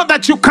 it's not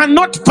that you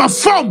cannot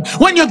perform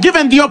when you're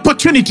given the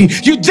opportunity.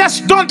 You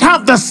just don't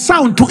have the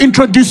sound to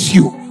introduce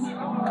you.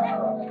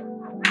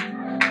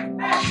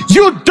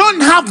 You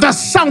don't have the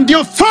sound, the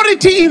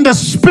authority in the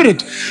spirit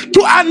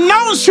to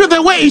announce you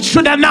the way it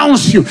should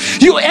announce you.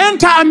 You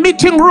enter a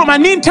meeting room,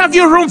 an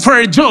interview room for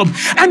a job,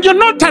 and you're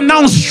not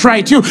announced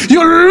right. You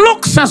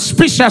look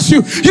suspicious.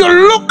 You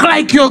look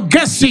like you're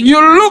guessing. You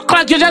look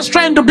like you're just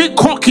trying to be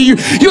cocky.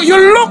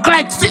 You look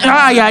like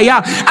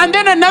and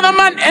then another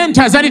man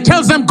enters and he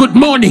tells them good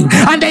morning,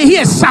 and they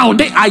hear sound.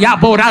 They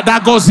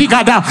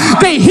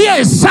hear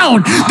a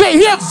sound. They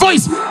hear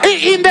voice.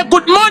 In the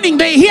good morning,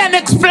 they hear an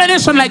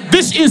explanation like,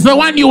 this is the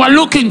one you are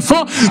looking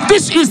for.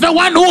 This is the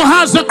one who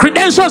has the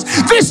credentials.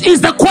 This is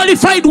the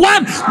qualified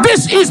one.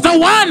 This is the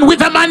one with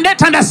the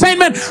mandate and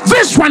assignment.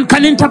 This one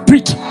can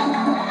interpret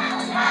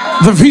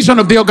the vision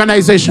of the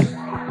organization.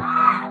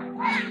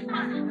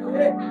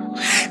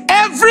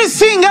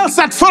 Everything else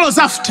that follows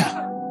after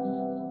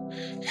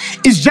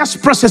is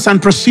just process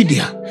and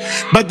procedure.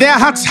 But their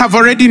hearts have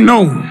already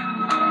known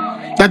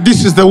that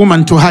this is the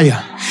woman to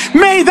hire.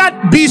 May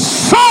that be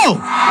so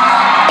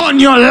on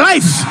your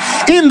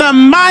life in the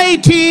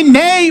mighty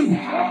name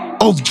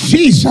of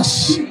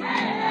Jesus.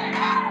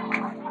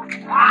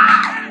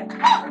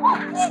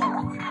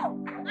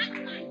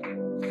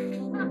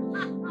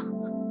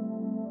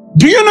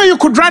 Do you know you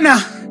could run a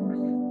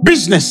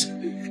business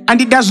and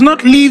it does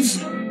not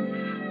leave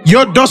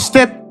your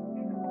doorstep?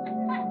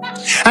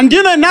 And do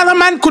you know another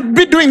man could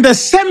be doing the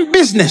same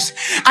business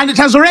and it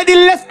has already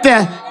left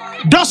their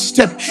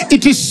doorstep?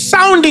 It is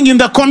sounding in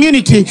the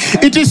community.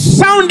 It is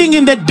sounding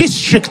in the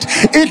district.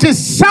 It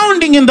is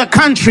sounding in the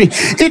country.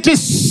 It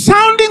is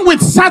sounding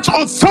with such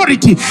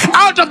authority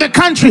out of the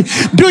country.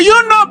 Do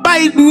you know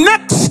by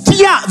next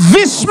year,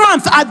 this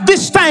month, at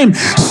this time,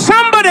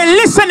 somebody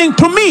listening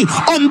to me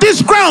on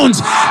these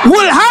grounds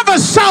will have a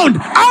sound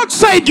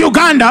outside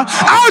Uganda,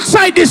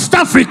 outside East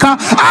Africa,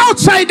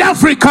 outside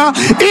Africa,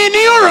 in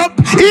Europe,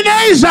 in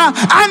Asia,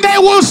 and they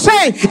will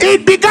say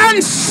it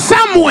began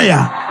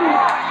somewhere.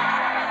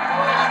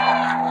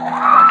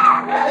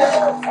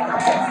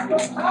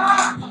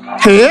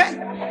 Hey?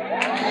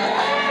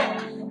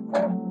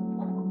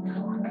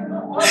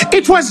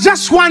 It was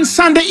just one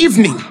Sunday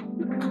evening.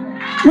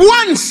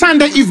 One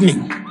Sunday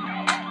evening.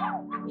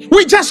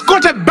 We just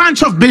got a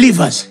bunch of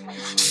believers,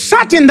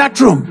 sat in that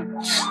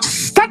room,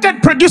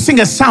 started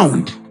producing a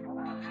sound.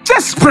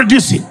 Just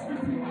producing.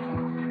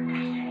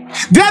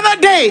 The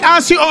other day,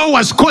 RCO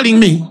was calling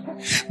me.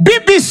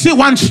 BBC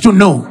wants to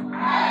know,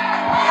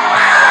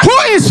 who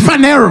is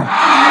Phaneroo?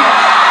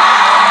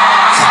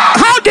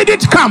 How did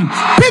it come?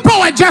 People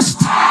were just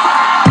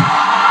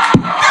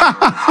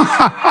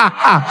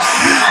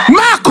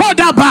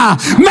Makodaba,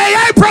 may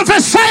I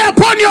prophesy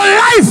upon your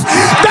life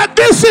that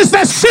this is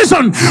the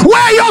season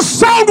where your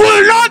sound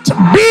will not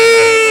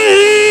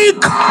be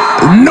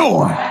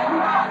ignored.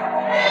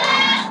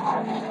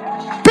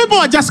 People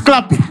are just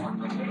clapping.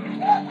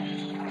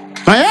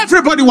 But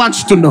everybody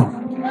wants to know,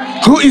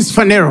 who is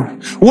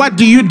Phaneroo? What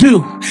do you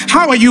do?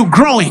 How are you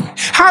growing?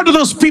 How do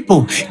those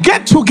people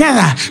get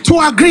together to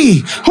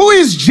agree? Who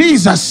is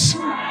Jesus?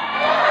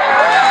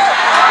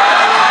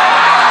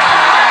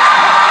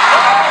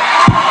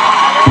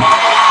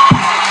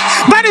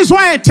 That is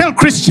why I tell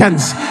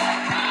Christians,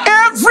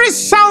 every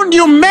sound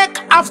you make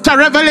after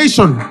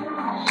revelation,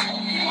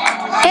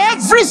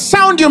 every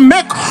sound you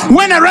make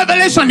when a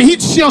revelation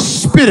hits your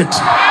spirit,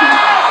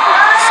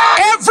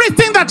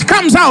 everything that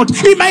comes out,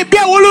 it might be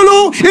a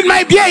ululu, it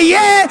might be a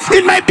yeah,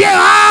 it might be a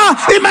ah,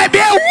 it might be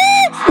a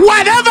woo,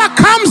 whatever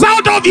comes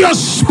out of your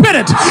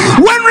spirit,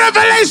 when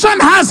revelation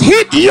has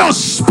hit your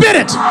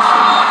spirit,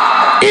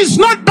 it's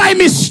not by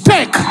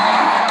mistake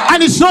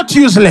and it's not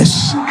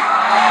useless.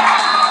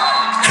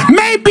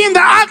 Maybe in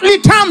the earthly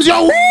terms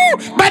you're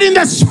woo, but in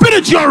the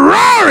spirit you're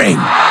roaring.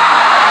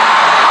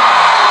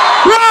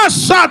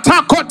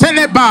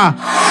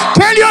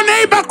 Tell your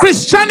neighbor,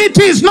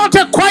 Christianity is not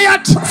a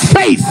quiet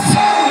faith.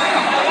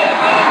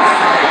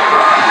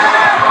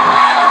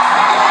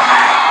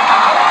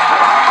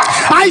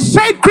 I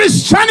said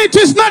Christianity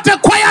is not a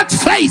quiet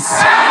faith.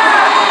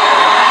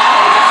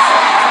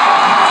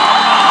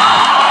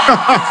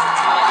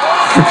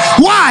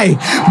 Why?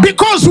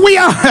 Because we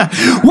are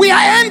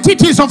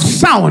entities of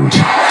sound.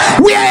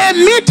 We are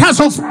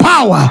emitters of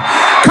power.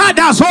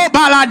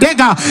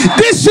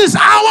 This is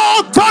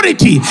our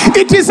authority.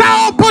 It is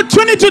our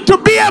opportunity to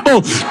be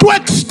able to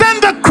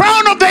extend the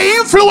crown of the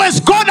influence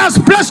God has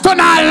placed on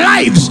our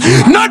lives,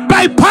 not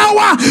by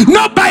power,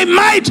 not by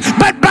might,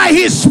 but by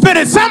His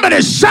Spirit.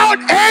 Somebody shout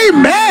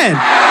amen.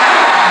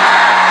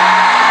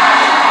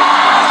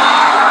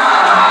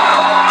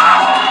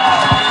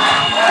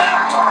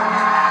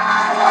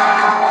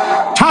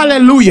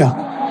 Hallelujah.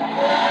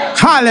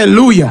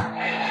 Hallelujah.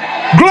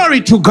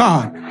 Glory to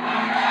God.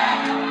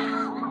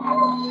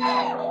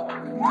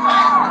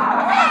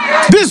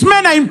 These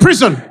men are in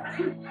prison.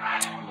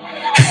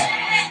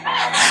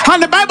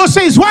 And the Bible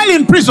says while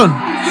in prison,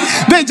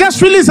 they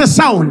just release a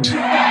sound.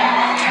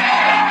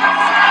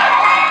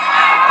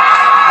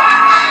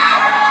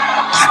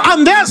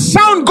 And their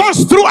sound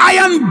goes through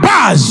iron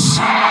bars.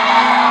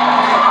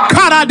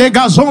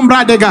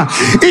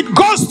 It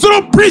goes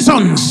through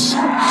prisons.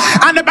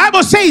 And the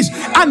Bible says,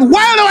 and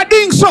while they were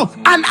doing so,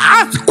 an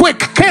earthquake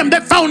came.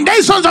 The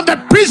foundations of the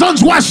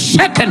prisons were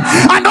shaken,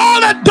 and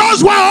all the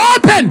doors were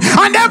open,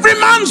 and every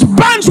man's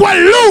bands were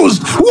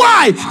loosed.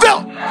 Why?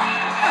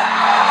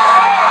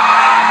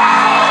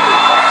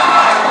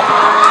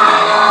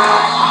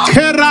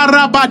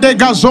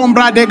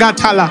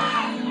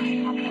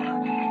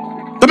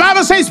 The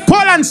Bible says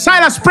Paul and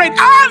Silas prayed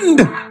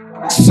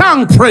and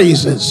sang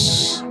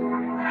praises.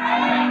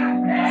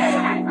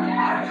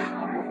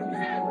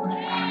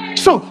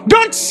 So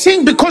don't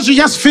sing because you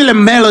just feel a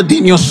melody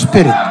in your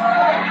spirit.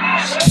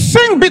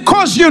 Sing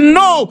because you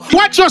know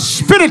what your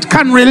spirit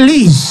can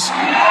release.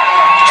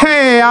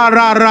 Hey,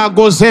 arara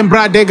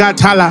gozembra de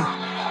gatala.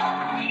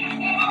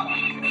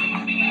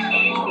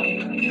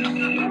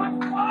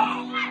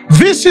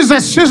 This is a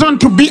season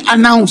to be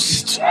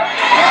announced.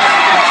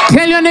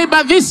 Tell your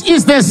neighbor, this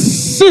is the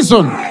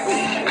season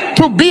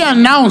to be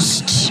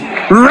announced.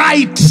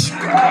 Right.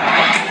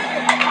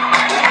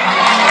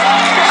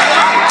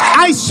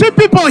 I see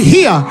people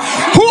here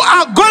who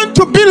are going to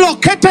to be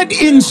located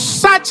in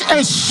such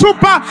a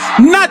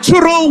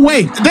supernatural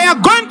way. They are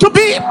going to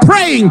be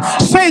praying,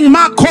 saying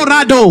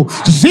Makorado,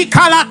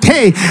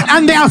 Zikalate,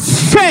 and they are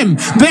fame.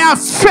 They are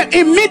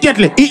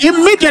immediately.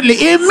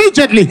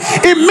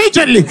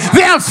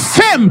 Their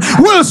fame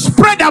will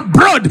spread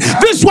abroad.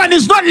 This one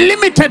is not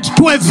limited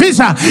to a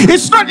visa.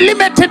 It's not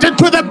limited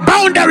to the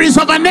boundaries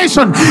of a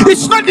nation.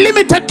 It's not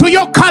limited to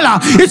your color.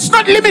 It's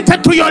not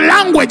limited to your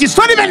language. It's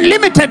not even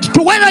limited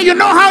to whether you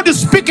know how to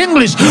speak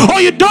English or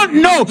you don't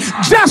know.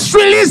 Just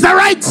release the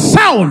right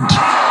sound.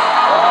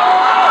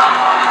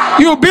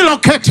 You'll be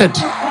located.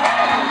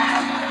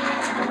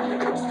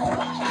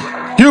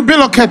 You'll be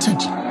located.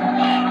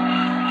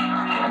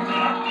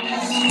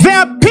 There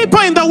are people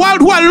in the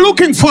world who are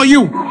looking for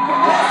you.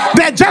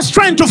 They're just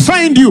trying to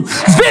find you.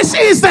 This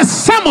is the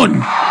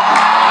sermon.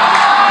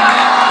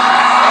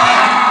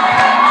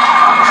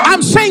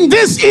 I'm saying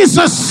this is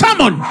a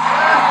sermon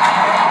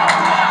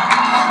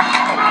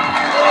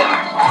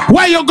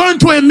where you're going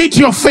to emit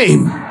your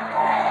fame.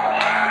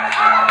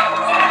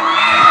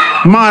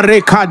 God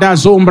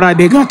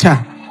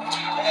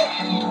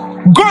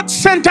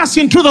sent us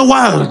into the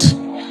world.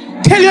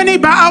 Tell your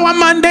neighbor, our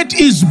mandate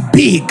is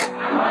big.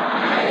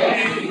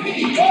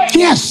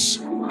 Yes.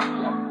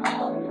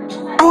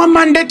 Our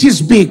mandate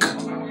is big.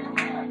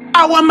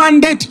 Our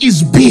mandate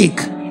is big.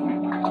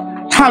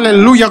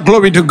 Hallelujah.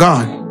 Glory to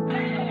God.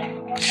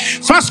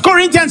 1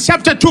 Corinthians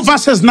chapter 2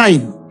 verses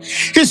 9.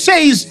 It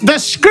says, the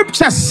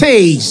scripture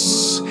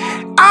says,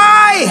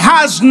 eye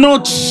has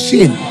not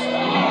seen,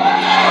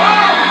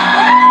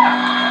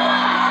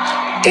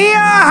 ear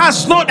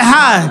has not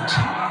heard.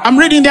 I'm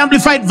reading the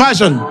Amplified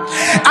Version.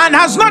 And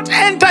has not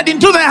entered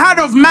into the heart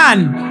of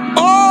man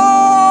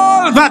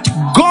all that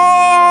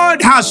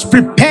God has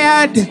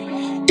prepared,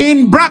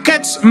 in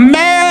brackets,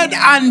 made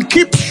and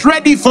keeps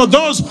ready for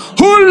those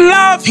who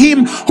love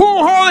him,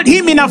 who hold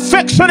him in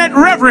affectionate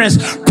reverence,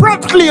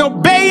 promptly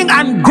obeying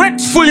and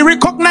gratefully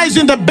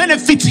recognizing the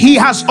benefits he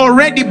has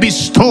already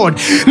bestowed.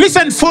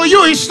 Listen, for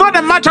you, it's not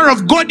a matter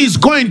of God is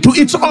going to,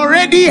 it's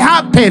already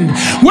happened.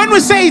 When we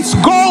say it's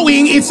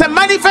going, it's a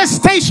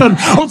manifestation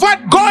of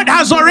what God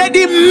has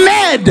already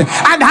made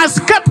and has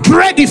kept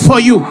ready for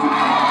you.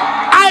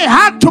 I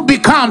had to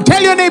become.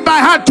 Tell your neighbor, I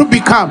had to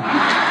become.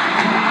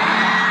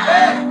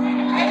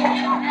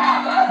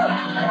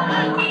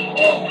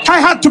 I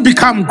had to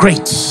become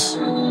great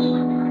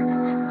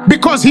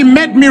because he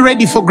made me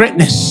ready for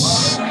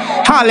greatness.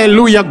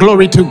 Hallelujah.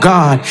 Glory to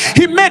God.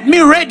 He made me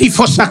ready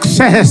for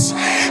success.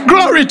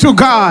 Glory to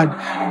God.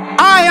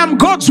 I am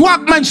God's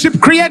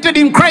workmanship, created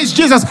in Christ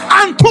Jesus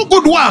unto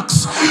good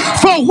works,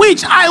 for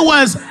which I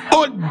was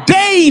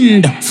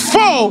ordained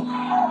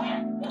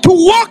to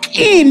walk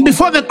in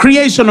before the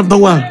creation of the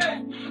world.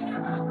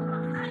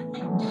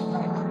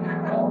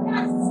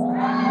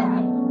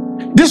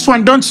 This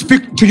one, don't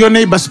speak to your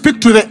neighbor,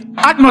 speak to the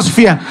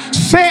atmosphere.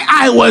 Say,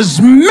 I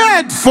was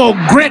made for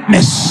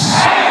greatness.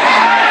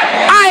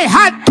 I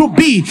had to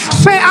be.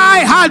 Say,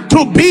 I had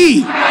to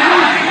be.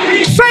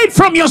 Say it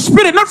from your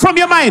spirit, not from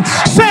your mind.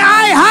 Say,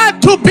 I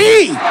had to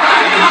be.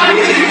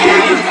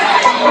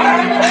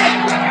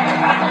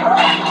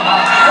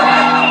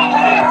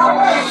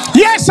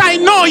 Yes, I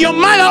know your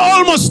mother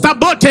almost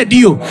aborted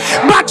you,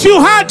 but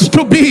you had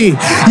to be.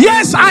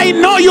 Yes, I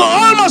know you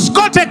almost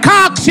got a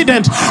car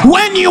accident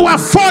when you were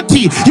 40.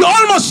 You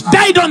almost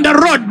died on the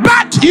road,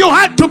 but you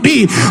had to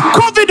be.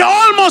 COVID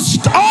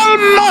almost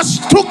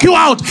took you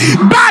out,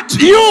 but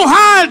you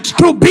had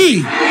to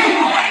be.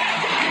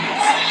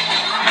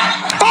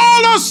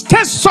 All those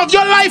tests of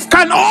your life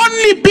can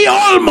only be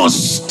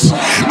almost,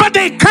 but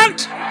they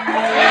can't.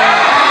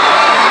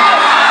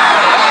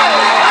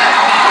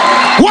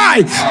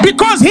 Why?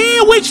 Because he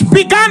which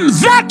began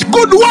that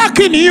good work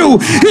in you,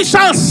 he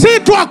shall see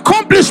to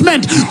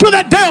accomplishment to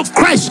the day of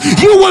Christ.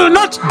 You will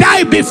not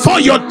die before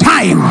your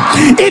time.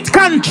 It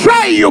can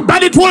try you,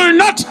 but it will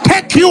not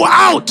take you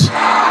out.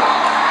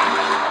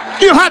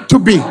 You had to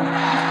be.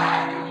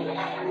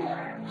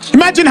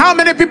 Imagine how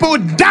many people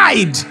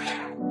died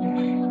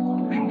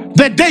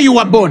the day you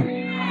were born.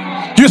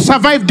 You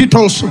survived it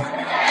also.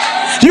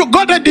 You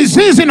got a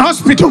disease in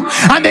hospital,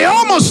 and they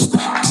almost,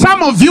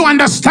 some of you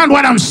understand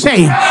what I'm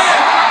saying,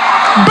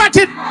 but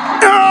it,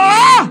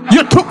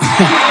 you took.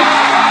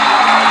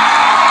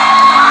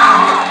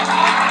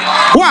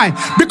 Why?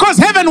 Because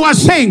heaven was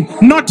saying,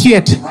 not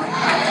yet.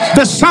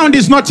 The sound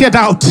is not yet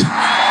out.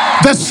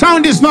 The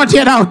sound is not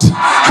yet out.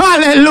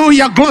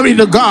 Hallelujah. Glory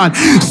to God.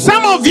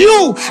 Some of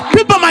you,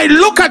 people might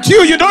look at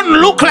you. You don't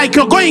look like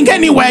you're going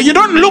anywhere. You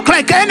don't look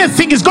like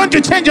anything is going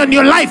to change on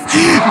your life.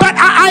 But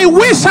I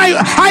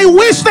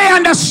wish they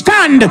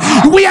understand.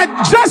 We are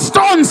just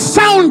on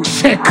sound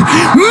check.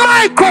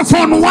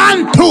 Microphone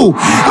 1, 2.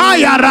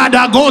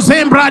 Ayarada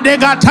gozembra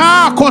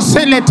degata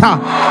koseleta.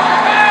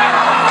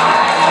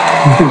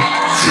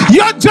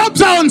 Your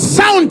jobs are on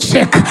sound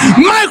check.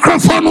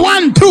 Microphone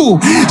 1, 2.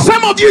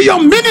 Some of you,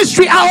 your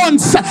ministry are on.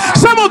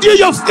 Some of you,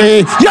 your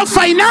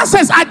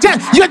finances are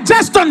you're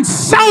just on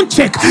sound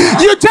check.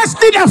 You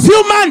just need a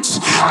few months,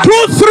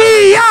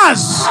 2-3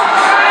 years.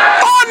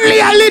 On only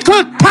a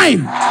little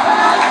time.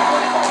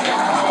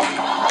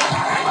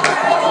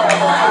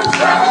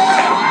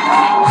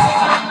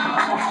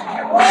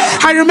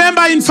 I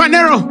remember in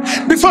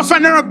Phaneroo, before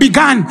Phaneroo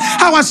began,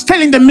 I was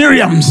telling the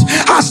Miriams,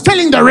 I was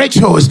telling the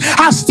Rachels,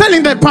 I was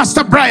telling the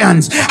Pastor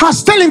Bryans, I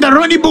was telling the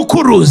Ronnie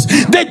Bukurus,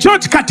 the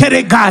George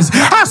Kateregas,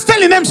 I was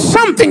telling them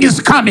something is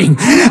coming.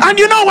 And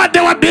you know what?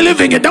 They were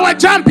believing it. They were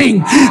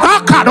jumping. They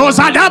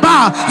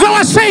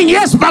were saying,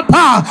 yes,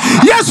 Papa.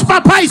 Yes,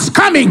 Papa is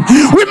coming.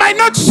 We might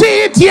not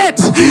see it yet,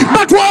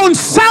 but we're on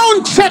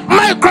sound check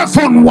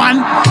microphone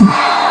 1.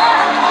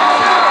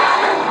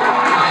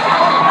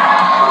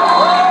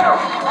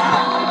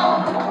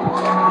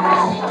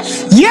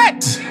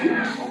 Yet,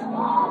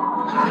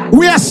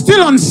 we are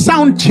still on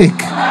sound check.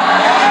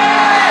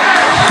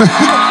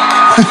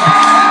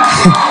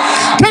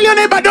 Tell your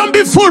neighbor, don't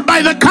be fooled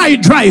by the car you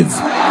drive.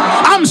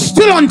 I'm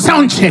still on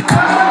sound check.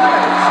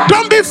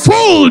 Don't be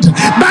fooled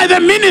by the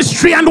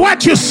ministry and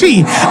what you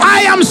see.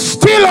 I am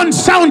still on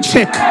sound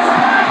check.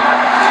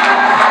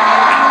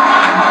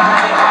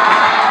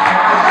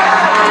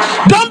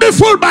 Don't be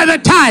fooled by the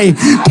tie.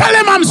 Tell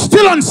him I'm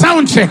still on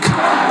sound check.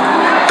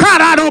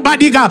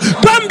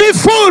 Don't be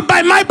fooled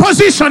by my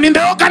position in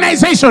the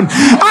organization.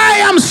 I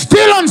am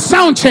still on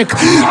sound check.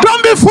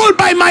 Don't be fooled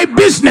by my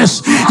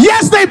business.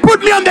 Yes, they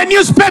put me on the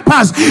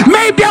newspapers.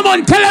 Maybe I'm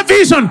on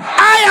television.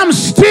 I am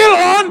still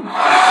on.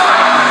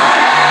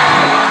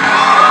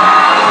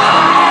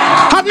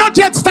 I've not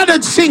yet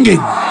started singing.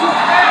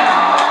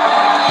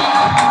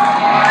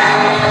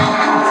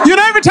 You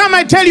know, every time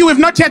I tell you we've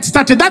not yet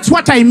started, that's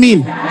what I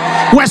mean.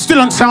 We're still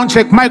on sound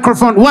check,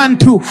 microphone 1,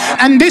 2,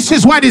 and this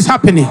is what is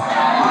happening.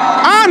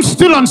 I'm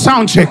still on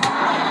sound check.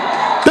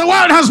 The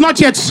world has not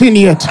yet seen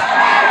yet.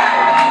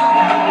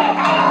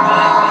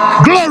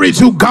 Glory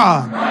to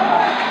God.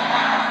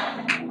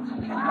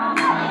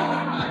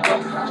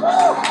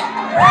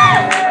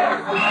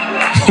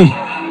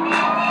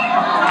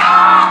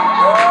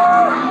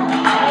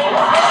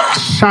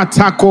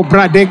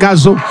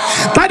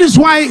 That is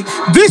why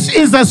this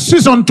is the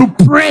season to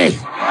pray.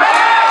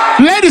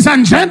 Ladies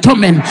and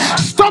gentlemen,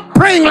 stop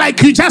praying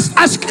like you just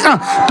ask.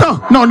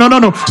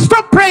 No.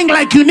 Stop praying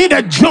like you need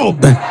a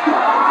job.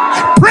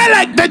 Pray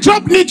like the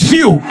job needs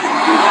you.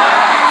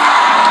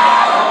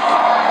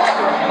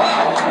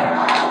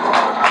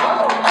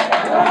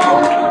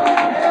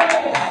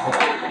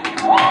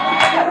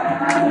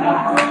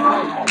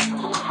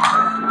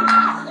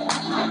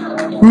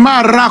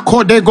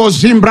 Marako de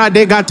gozimbra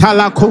de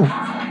gatalako.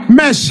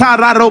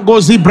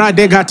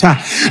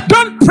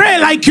 Don't pray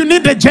like you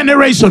need a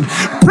generation.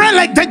 Pray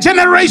like the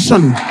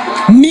generation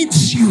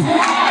needs you.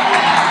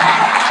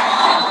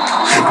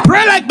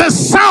 Pray like the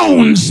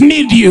sounds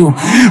need you.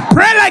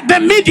 Pray like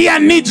the media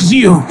needs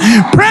you.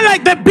 Pray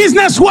like the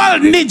business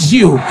world needs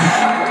you.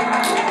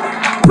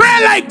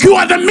 Pray like you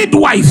are the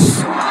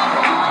midwife.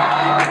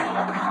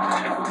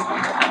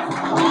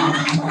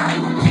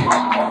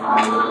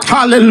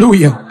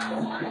 Hallelujah.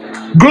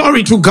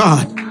 Glory to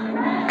God.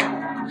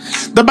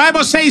 The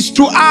Bible says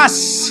to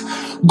us,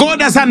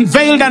 God has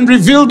unveiled and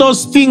revealed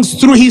those things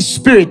through his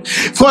Spirit.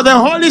 For the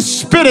Holy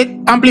Spirit,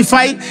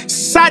 amplified,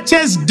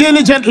 searches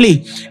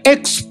diligently,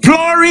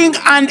 exploring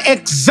and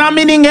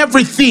examining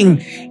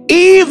everything,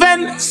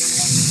 even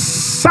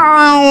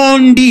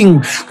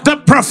sounding the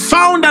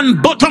profound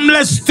and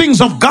bottomless things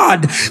of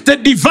God, the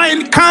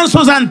divine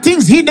counsels and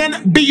things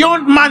hidden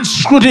beyond man's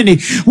scrutiny.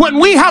 When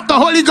we have the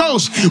Holy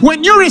Ghost,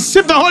 when you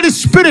receive the Holy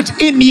Spirit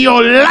in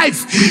your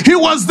life, he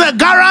was the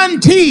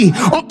guarantee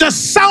of the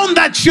sound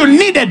that you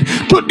needed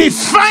to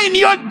define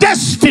your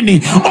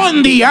destiny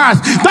on the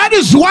earth. That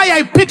is why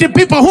I pity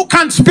people who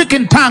can't speak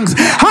in tongues.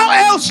 How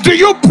else do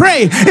you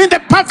pray in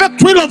the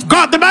perfect will of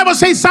God? The Bible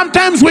says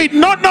sometimes we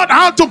know not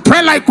how to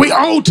pray like we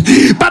ought,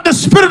 but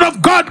the Spirit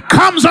of God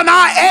comes on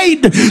our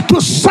aid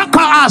to succor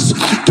us,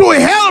 to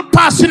help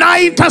us in our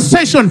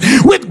intercession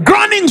with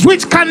groanings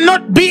which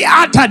cannot be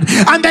uttered.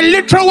 And the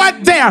literal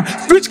word there,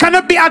 which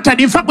cannot be uttered.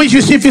 In fact,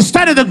 if you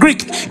study the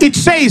Greek, it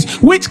says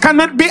which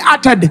cannot be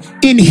uttered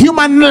in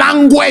human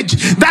language.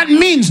 That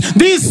means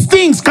these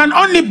things can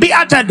only be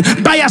uttered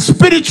by a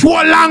spiritual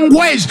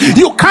language.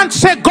 You can't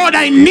say, God,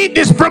 I need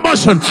this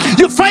promotion.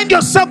 You find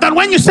yourself that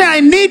when you say,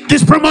 I need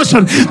this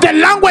promotion, the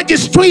language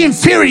is too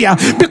inferior,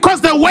 because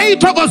the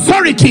weight of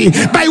authority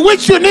by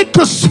which you need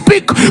to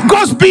speak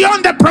goes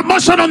beyond the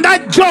promotion on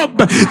that job.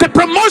 The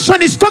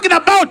promotion is talking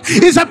about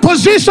is a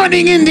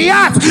positioning in the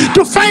earth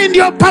to find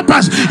your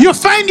purpose. You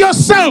find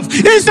yourself,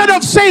 instead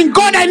of saying,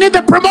 God, I need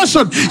the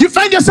promotion, you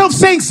find yourself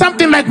saying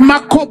something like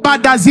Makoba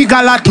da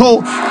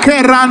zigalato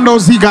kerando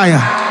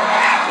zigaya.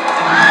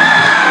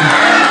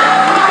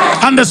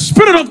 And the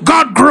Spirit of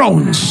God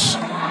groans.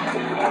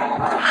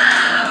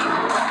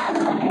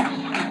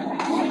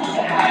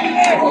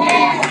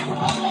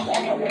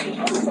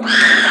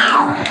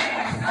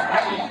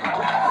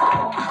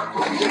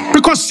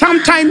 Because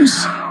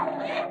sometimes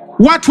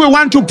what we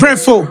want to pray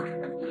for,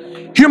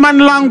 human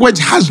language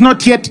has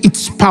not yet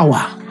its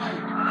power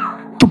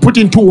to put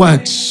into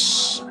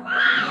words.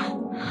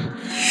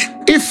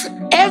 If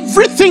every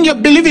Everything you're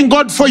believing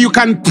God for, you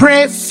can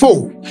pray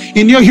for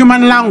in your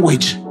human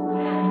language.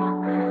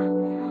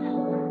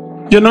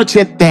 You're not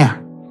yet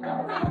there.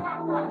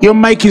 Your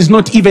mic is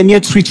not even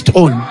yet switched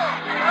on.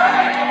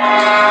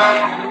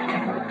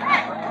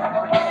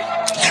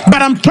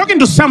 But I'm talking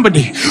to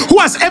somebody who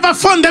has ever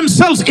found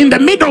themselves in the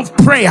middle of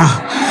prayer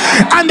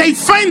and they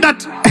find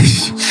that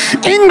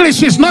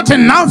English is not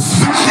enough,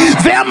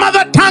 their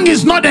mother tongue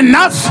is not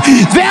enough,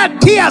 their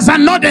tears are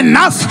not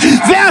enough,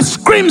 their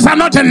screams are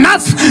not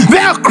enough,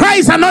 their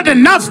cries are not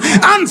enough,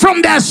 and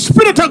from their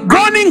spirit a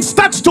groaning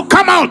starts to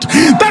come out.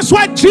 That's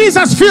what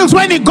Jesus feels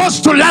when he goes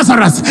to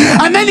Lazarus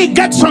and then he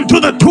gets onto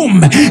the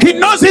tomb. He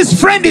knows his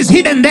friend is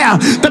hidden there.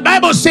 The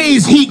Bible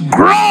says he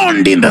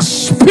groaned in the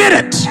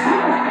spirit.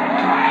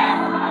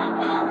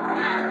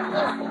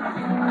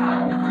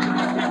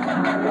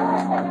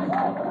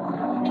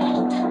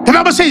 The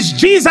Bible says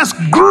Jesus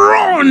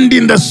groaned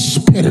in the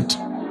spirit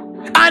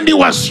and he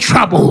was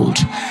troubled.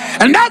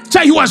 And after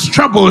he was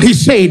troubled, he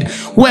said,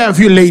 "Where have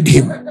you laid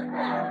him?"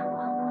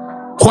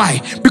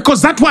 Why?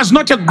 Because that was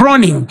not a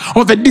groaning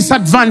of a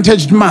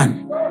disadvantaged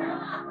man.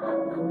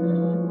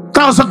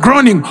 That was a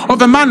groaning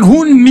of a man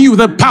who knew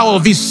the power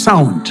of his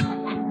sound.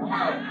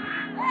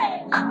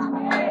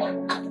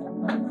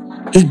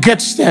 He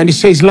gets there and he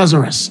says,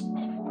 "Lazarus,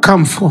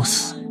 come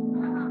forth."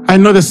 I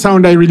know the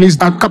sound I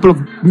released a couple of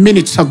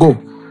minutes ago.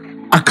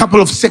 A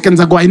couple of seconds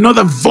ago, I know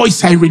the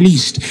voice I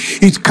released.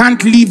 It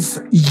can't leave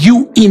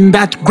you in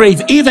that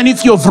grave. Even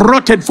if you've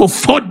rotted for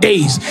 4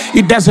 days,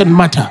 it doesn't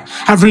matter.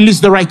 I've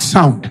released the right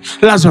sound.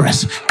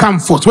 Lazarus, come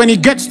forth. When he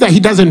gets there, he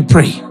doesn't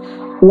pray.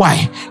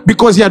 Why?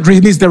 Because he had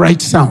released the right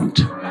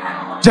sound.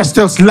 Just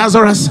tells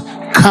Lazarus,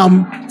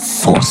 come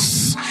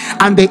forth.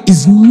 And there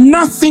is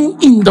nothing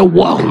in the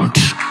world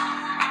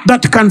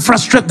that can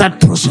frustrate that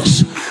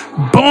process.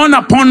 Bone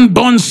upon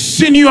bone,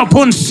 sinew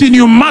upon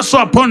sinew, muscle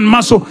upon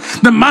muscle.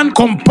 The man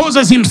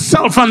composes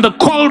himself and the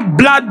cold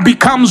blood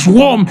becomes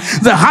warm.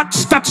 The heart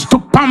starts to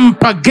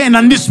pump again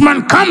and this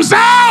man comes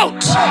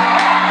out.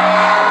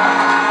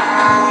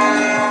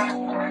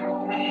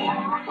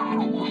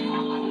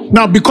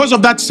 Now, because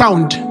of that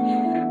sound,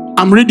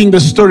 I'm reading the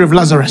story of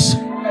Lazarus.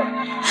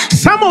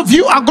 Some of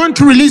you are going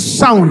to release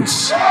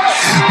sounds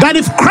that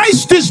if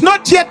Christ is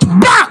not yet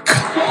back,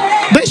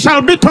 they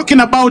shall be talking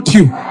about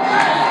you.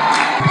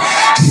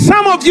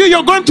 Some of you,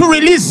 you're going to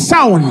release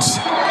sounds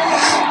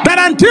that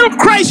until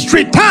Christ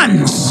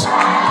returns,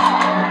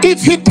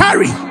 if he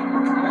tarry,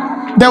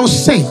 they'll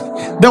say,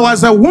 there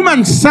was a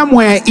woman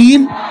somewhere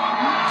in,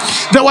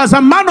 there was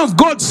a man of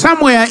God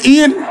somewhere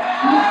in.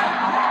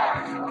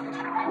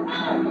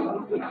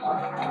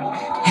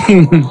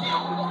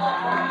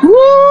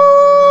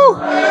 Woo!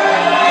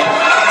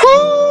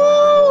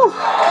 Woo!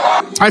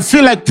 I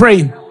feel like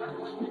praying.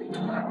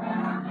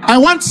 I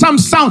want some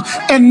sound.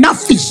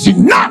 Enough is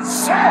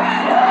enough.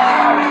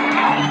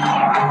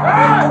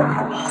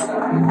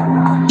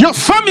 Your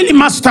family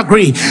must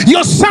agree.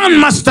 Your son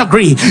must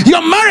agree.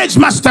 Your marriage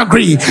must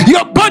agree.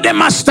 Your body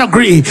must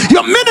agree.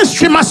 Your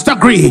ministry must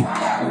agree.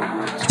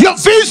 Your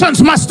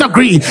visions must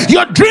agree.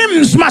 Your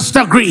dreams must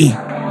agree.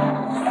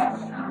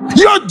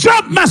 Your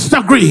job must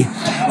agree.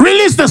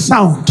 Release the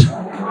sound.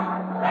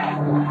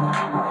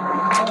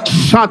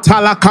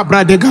 Shatala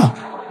kabradega.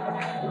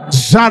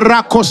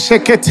 Zarako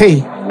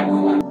sekete.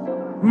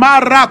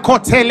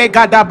 Marakotele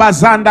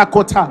gadabazanda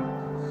kota.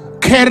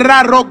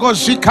 Kerarogo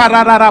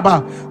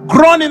jikarararaba.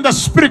 Groan in the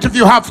spirit if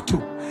you have to.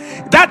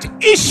 That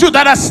issue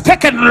that has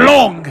taken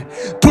long,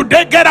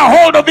 today get a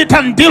hold of it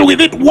and deal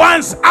with it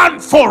once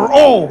and for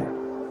all.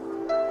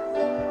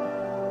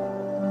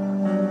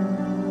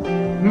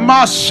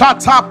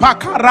 Mashata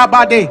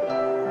pakarabade.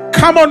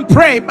 Come on,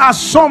 pray.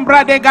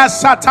 Masombra de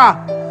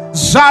gasata.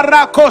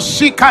 Zarako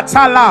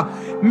shikatala.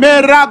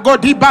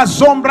 Merago di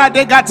bazombra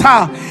de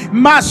gata.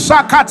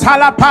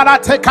 Masakatala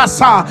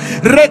paratekasa.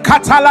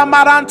 Rekatala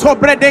maranto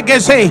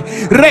bredegeze.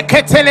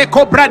 Reketele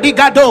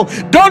cobradigado.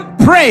 Don't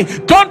pray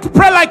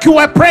like you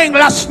were praying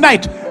last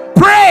night.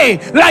 Pray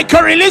like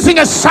you're releasing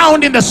a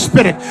sound in the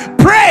spirit.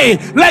 Pray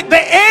like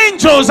the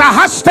angels are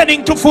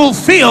hastening to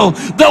fulfill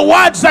the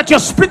words that you're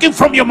speaking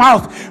from your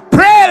mouth.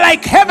 Pray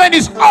like heaven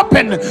is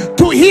open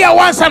to hear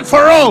once and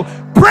for all.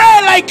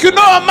 Pray like you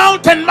know a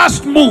mountain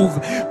must move.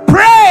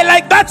 Pray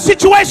like that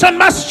situation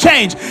must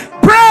change.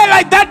 Pray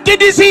like that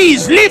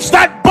disease leaves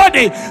that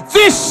body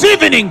this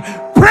evening.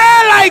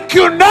 Pray like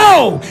you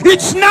know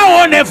it's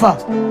now or never.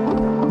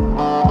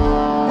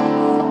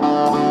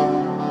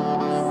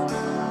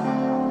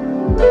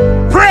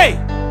 Pray.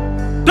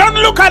 Don't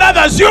look at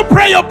others. You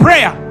pray your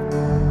prayer.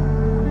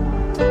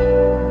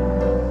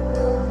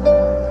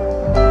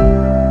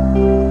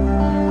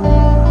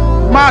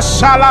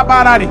 Mashallah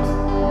barari.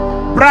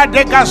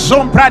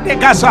 Bradegazom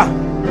bradegaza.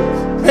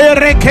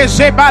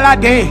 Erekeze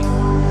balade.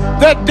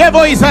 The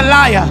devil is a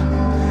liar.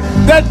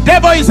 The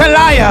devil is a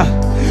liar.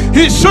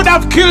 He should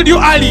have killed you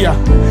earlier.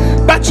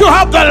 But you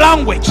have the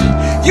language.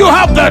 You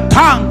have the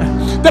tongue.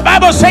 The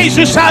Bible says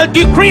you shall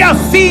decree a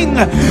thing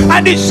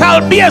and it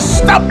shall be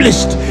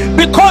established.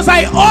 because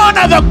I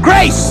honor the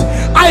grace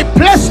I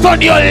placed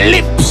on your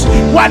lips.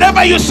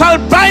 Whatever you shall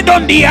bind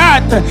on the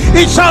earth,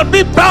 it shall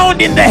be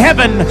bound in the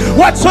heaven.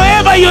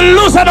 Whatsoever you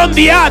loosen on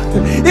the earth,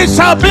 it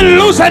shall be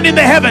loosened in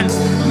the heavens.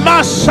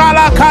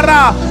 Mashala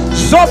kara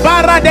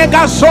zobara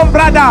dega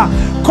sombrada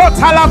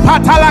kotala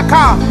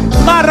patalaka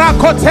mara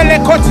kotele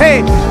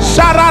kote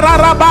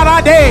sharara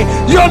barade.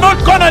 You're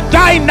not gonna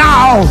die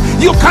now.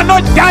 You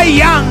cannot die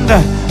young.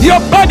 Your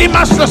body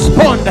must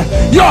respond.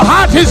 Your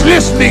heart is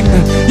listening.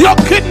 Your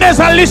kidneys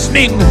are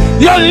listening.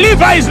 Your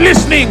liver is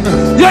listening.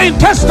 Your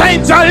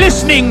intestines are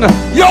listening.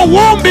 Your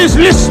womb is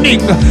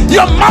listening.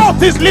 Your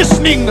mouth is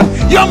listening.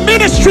 Your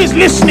ministry is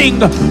listening.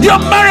 Your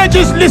marriage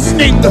is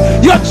listening.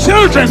 Your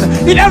children,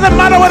 it doesn't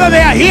matter whether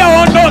they are here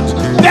or not,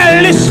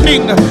 they're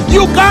listening.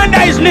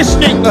 Uganda is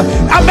listening.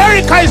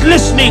 America is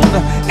listening.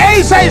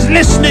 Asia is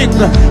listening.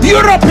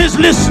 Europe is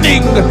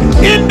listening.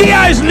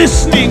 India is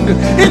listening.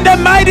 In the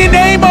mighty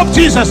name of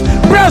Jesus.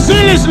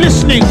 Brazil is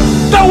listening.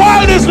 The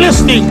world is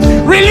listening.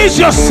 Release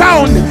your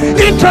sound.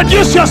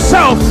 Introduce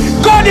yourself.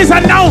 God is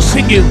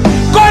announcing you.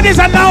 God is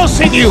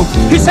announcing you.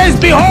 He says,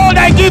 behold,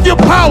 I give you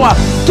power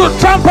to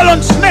trample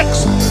on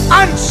snakes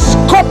and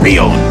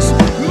scorpions.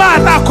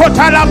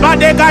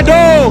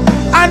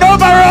 And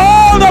over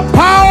all the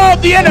power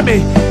of the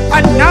enemy,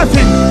 and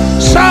nothing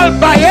shall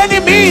by any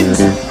means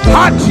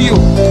hurt you.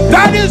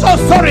 That is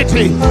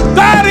authority.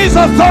 That is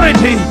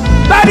authority.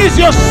 That is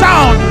your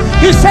sound.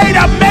 He said,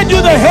 I've made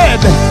you the head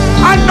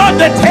and not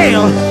the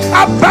tail,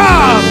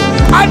 above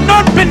and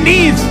not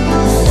beneath,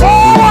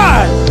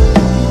 forward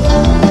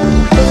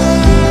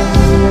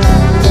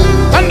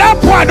and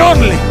upward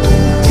only.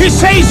 He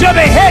says you're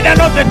the head and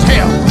not the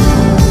tail.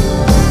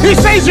 He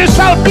says you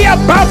shall be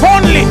above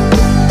only.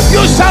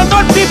 You shall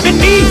not be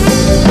beneath.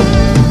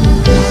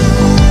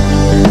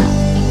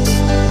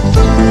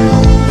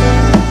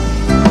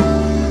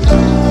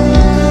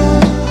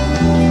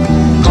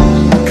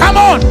 Come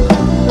on,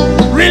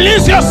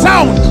 release your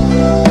sound.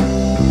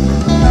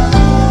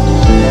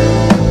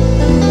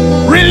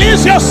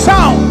 Release your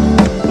sound.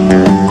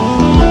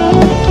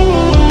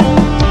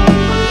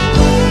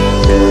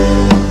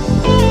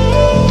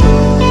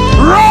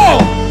 Roll.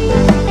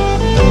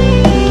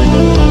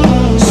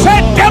 Say,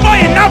 devil,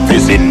 enough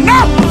is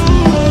enough.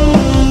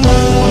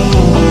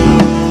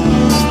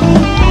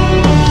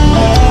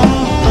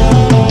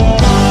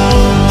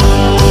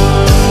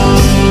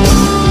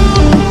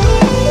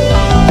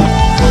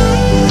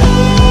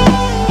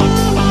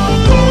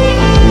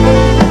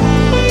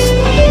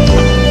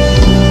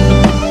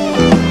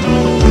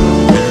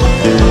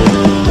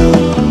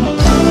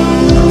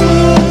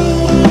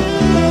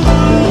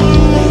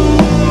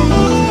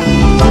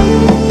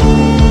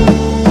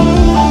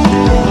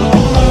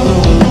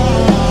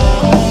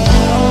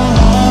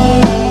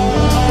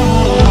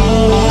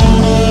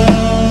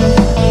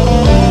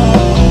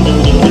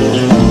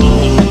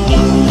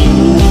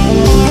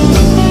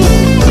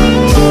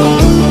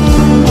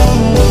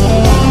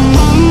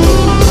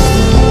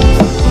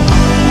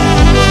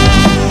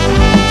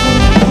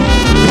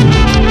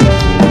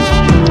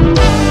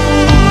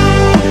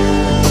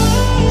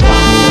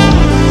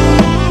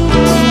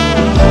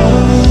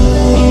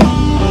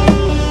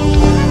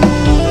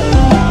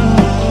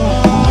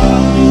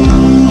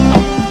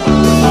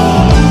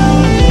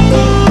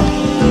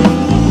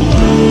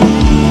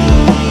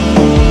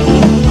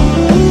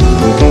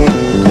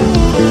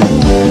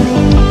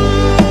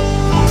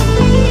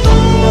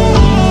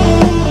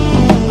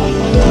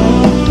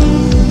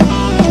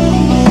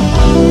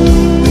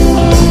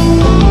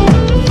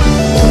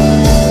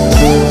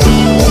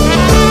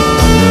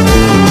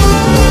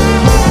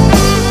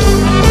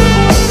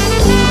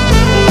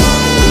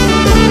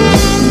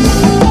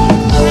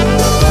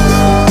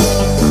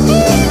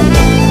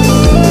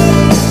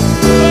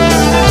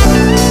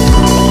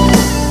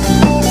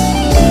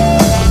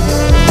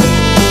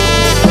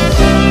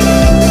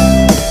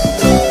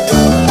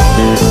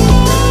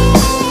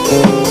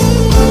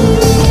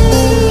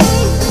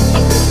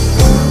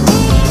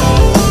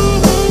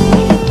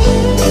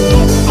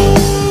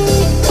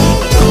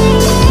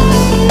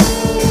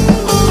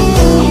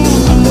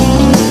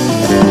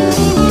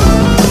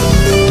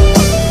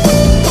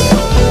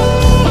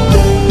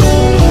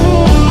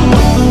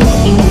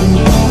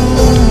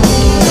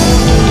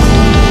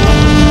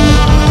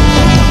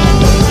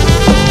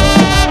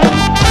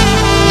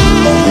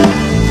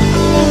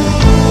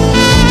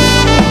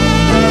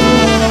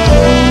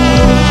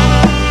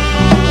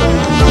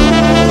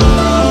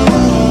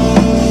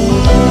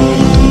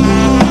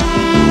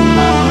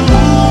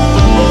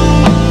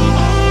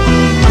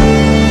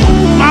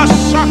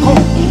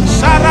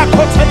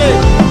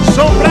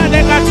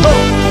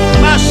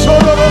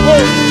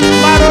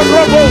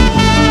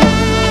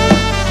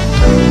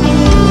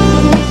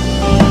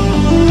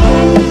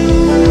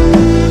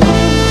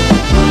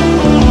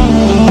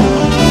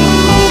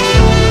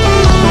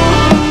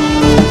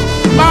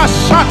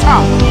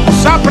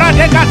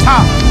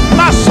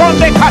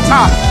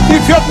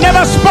 If you've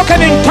never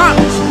spoken in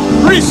tongues,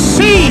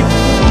 receive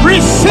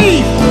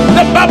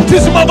the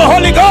baptism of the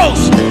Holy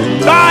Ghost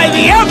by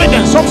the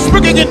evidence of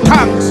speaking in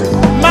tongues.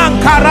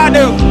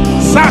 Mankarado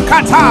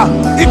Zakata.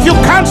 If you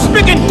can't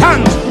speak in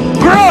tongues,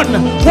 groan.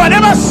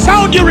 Whatever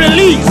sound you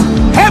release,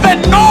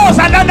 heaven knows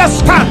and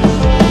understands.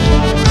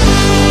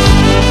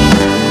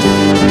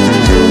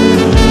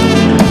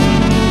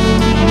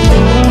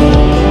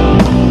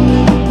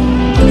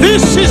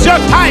 This is your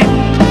time.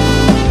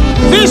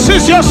 This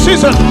is your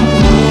season.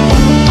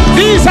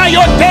 These are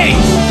your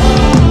days.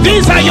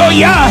 These are your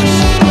years.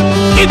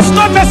 It's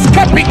not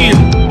escaping you.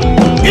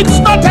 It's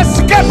not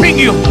escaping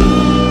you.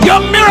 Your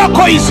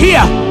miracle is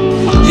here.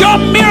 Your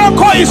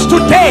miracle is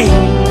today.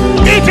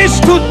 It is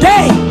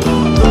today.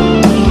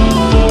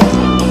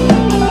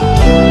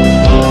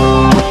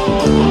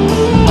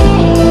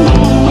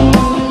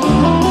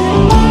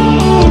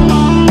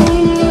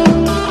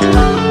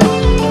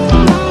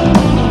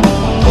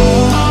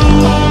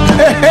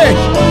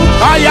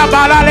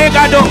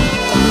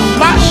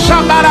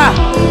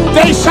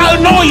 They shall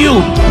know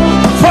you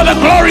for the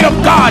glory of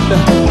God.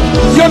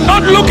 You're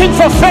not looking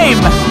for fame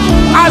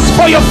as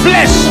for your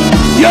flesh.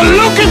 You're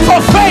looking for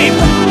fame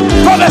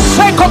for the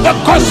sake of the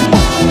gospel,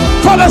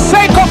 for the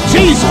sake of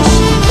Jesus.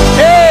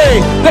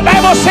 Hey, the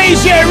Bible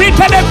says you're a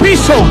written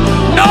epistle,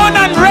 known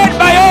and read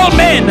by all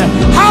men.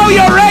 How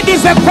you're read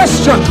is a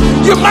question.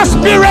 You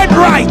must be read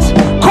right.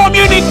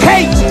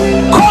 Communicate,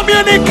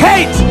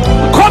 communicate,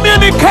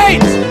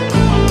 communicate.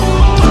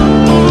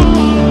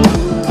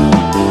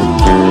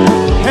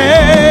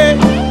 Hey,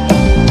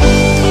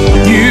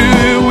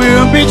 you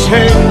will be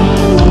changed.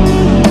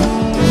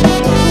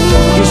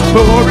 His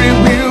glory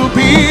will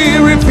be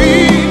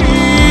revealed.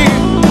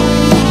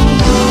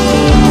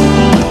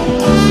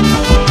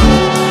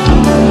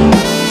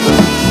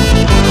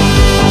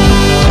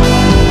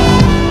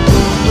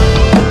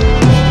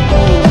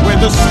 When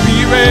the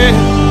Spirit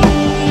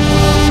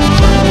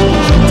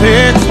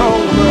takes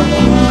over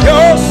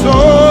your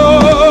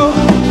soul,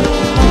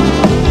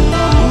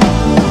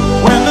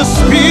 when the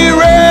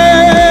Spirit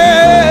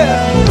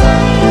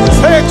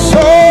takes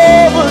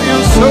over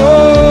your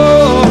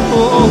soul,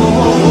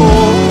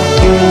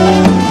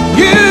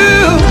 you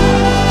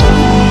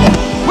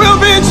will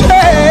be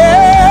changed.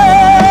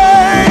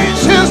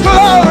 His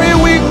glory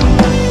will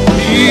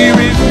be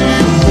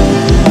revealed.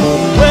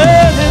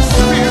 When His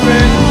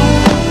Spirit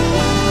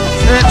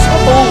takes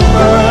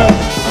over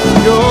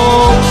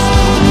your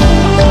soul,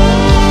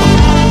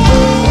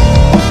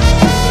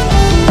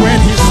 when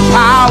His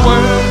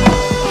power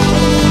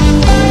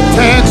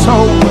takes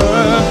over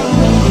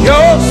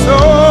your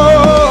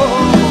soul,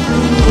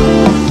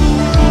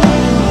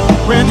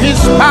 when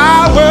His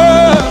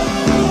power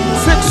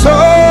takes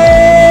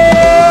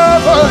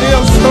over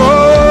your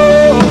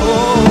soul,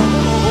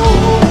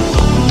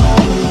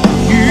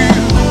 you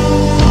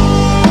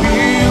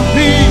will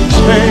be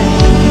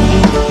changed.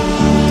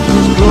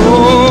 His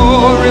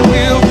glory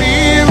will be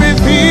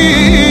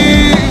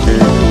revealed.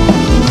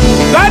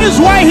 That is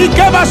why He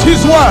gave us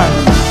His word,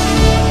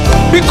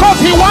 because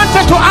He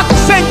wanted to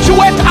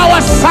accentuate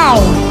our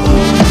sound.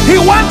 He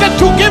wanted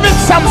to give it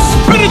some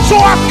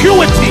spiritual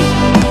acuity.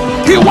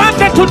 He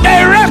wanted to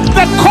direct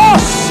the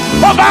course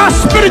of our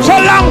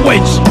spiritual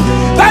language.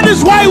 That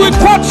is why we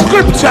quote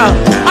scripture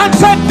and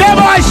said,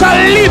 devil, I shall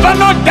live and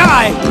not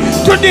die,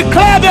 to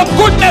declare the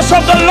goodness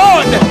of the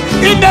Lord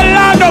in the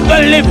land of the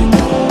living.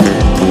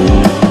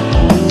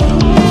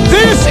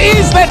 This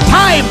is the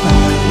time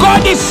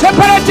God is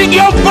separating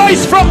your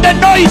voice from the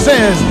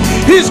noises.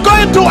 He's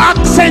going to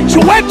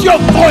accentuate your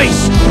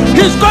voice.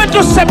 He's going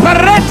to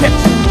separate it.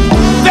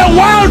 The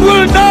world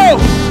will know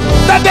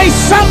that there is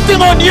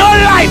something on your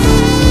life.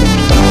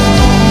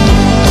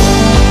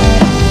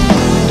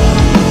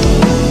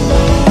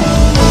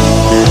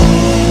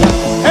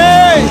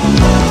 Hey,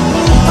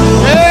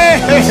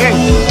 hey, hey, hey.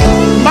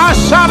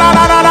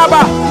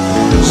 Masharararaba,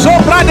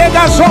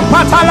 Zobradega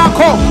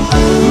Zopatalako,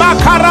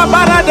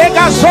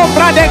 Makarabaradega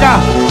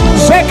Zobradega,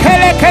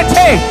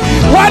 Zekelekete.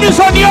 What is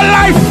on your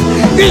life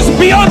is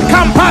beyond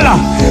Kampala.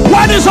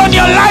 What is on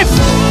your life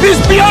is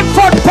beyond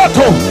Fort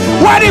Porto.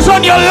 What is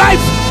on your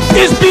life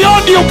is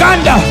beyond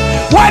Uganda.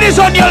 What is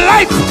on your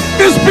life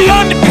is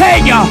beyond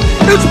Kenya.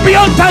 It's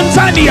beyond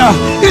Tanzania.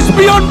 It's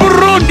beyond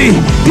Burundi.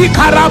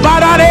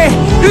 Ikarabarare.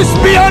 It's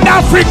beyond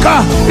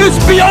Africa. It's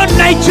beyond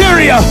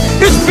Nigeria.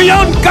 It's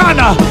beyond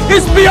Ghana.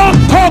 It's beyond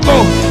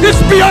Togo.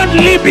 It's beyond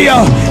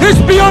Libya. It's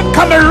beyond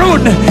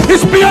Cameroon.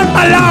 It's beyond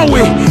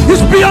Malawi.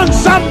 It's beyond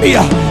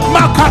Zambia.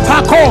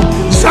 Makatako,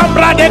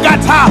 Zambra de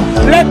Gata,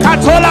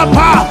 Lekatola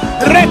Pa,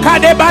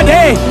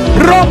 Rekadebade,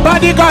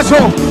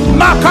 Rombadigazo,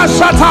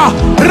 Makashata,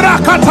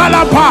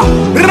 Rakatalapa,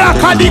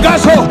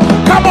 Rakadigazo.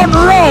 Come on,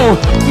 roll.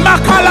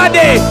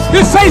 Makalade.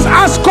 It says,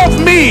 ask of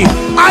me,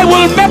 I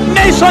will make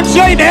nations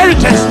your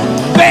inheritance,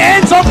 the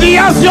ends of the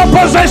earth your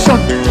possession.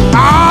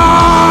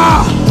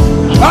 Ah,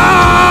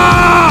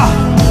 ah,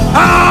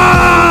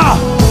 ah,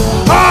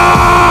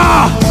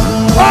 ah,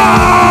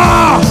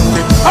 ah,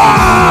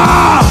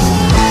 ah,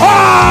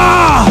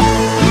 ah,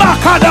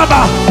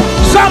 Makadaba,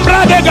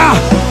 Zambradega,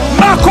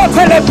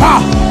 Makotelepa,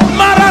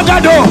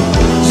 Maragado,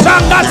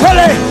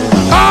 Matele.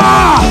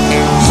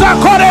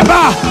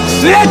 Zakoreba.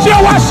 Let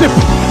your worship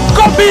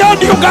go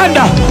beyond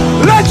Uganda.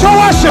 Let your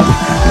worship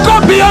go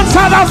beyond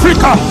South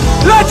Africa.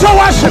 Let your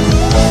worship.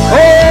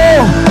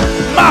 Oh,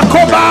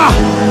 Makoba,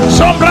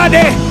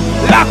 Sombrade,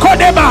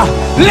 Lakodeba.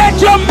 Let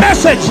your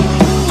message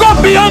go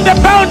beyond the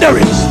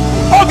boundaries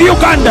of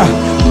Uganda.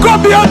 Go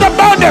beyond the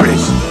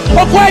boundaries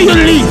of where you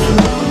live.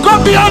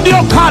 Go beyond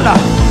your color.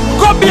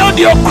 Go beyond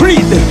your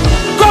creed.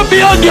 Go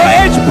beyond your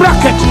age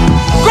bracket.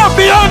 Go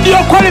beyond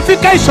your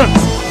qualifications.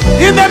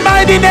 In the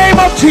mighty name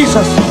of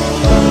Jesus.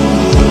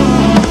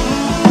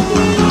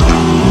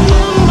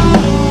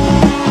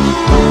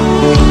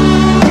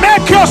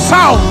 Make your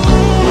sound.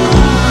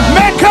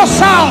 Make your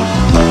sound.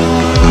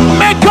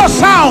 Make your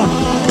sound.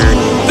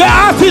 The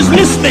earth is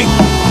listening.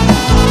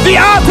 The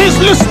earth is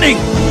listening.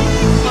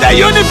 The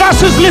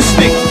universe is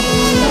listening.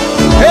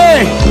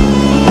 Hey,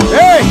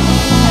 hey,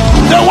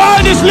 the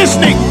world is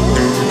listening.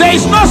 There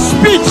is no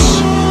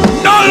speech,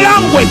 no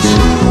language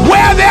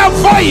where their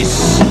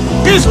voice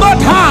is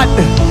not heard.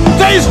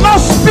 There is no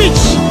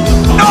speech,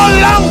 no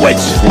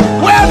language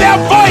where their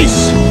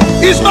voice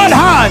is not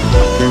heard.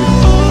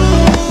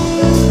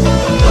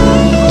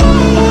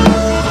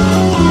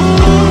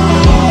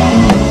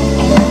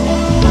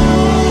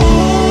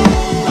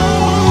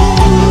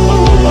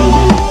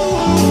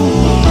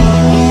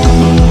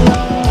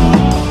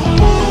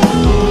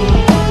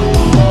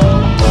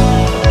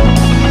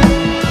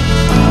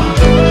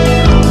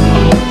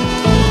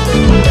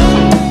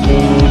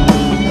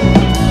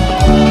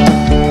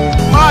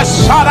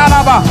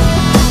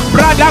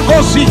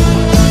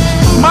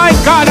 My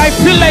God, I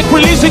feel like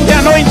releasing the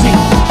anointing.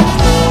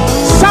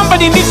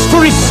 Somebody needs to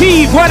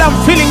receive what I'm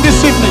feeling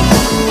this evening.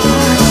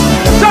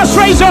 Just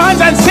raise your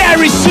hands and say, I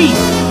receive.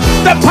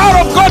 The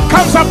power of God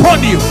comes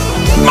upon you.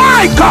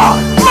 My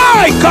God,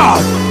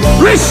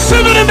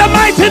 receive it in the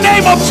mighty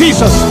name of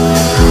Jesus.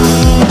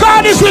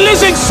 God is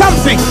releasing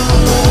something.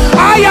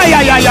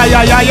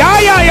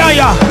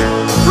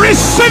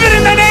 Receive it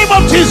in the name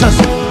of Jesus.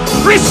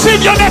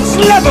 Receive your next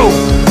level.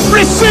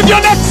 Receive your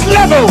next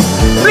level.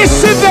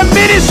 Receive the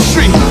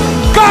ministry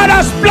God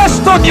has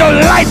blessed on your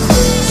life.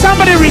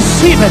 Somebody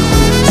receive it.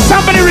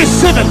 Somebody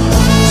receive it.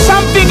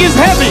 Something is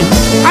heavy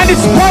and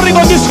it's pouring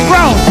on this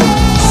ground.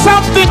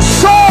 Something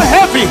so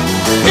heavy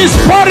is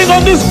pouring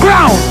on this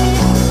ground.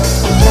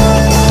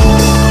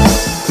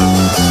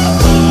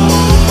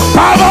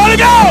 Power of the Holy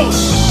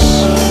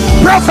Ghost.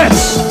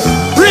 Prophets,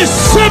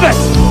 receive it.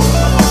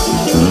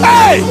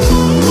 Hey,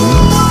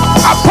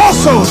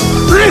 apostles,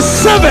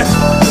 receive it.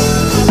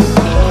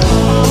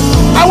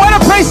 I want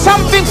to pray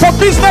something for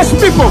business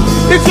people.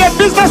 If you're a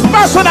business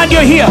person and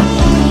you're here,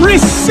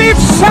 receive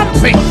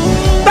something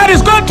that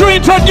is going to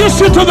introduce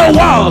you to the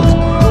world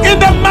in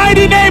the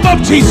mighty name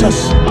of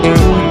Jesus.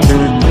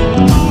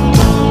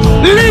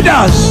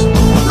 Leaders,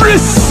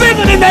 receive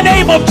it in the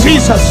name of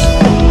Jesus.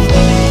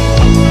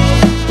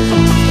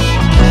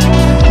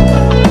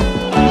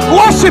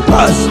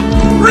 Worshippers,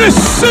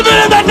 receive it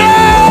in the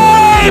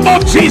name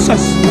of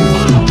Jesus.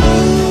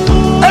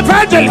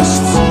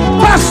 Evangelists,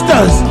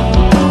 pastors,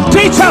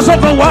 teachers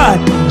of the word,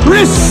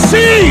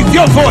 receive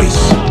your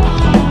voice.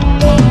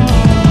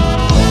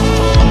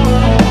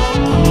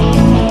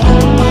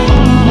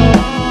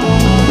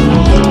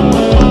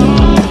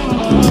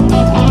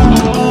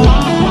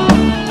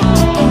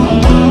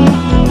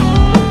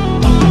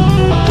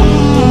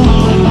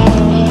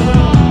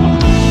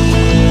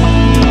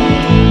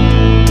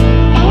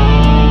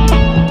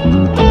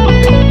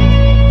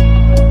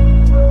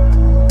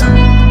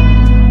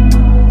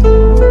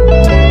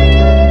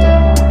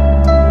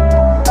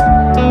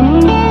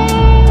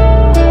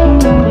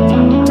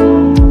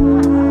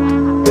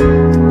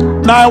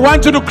 Now I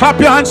want you to clap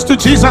your hands to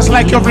Jesus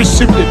like you've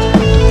received it.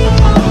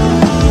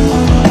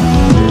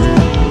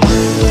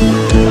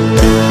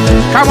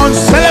 Come on,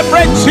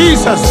 celebrate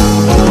Jesus.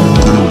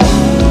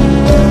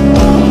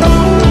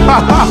 My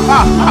God,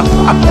 my God,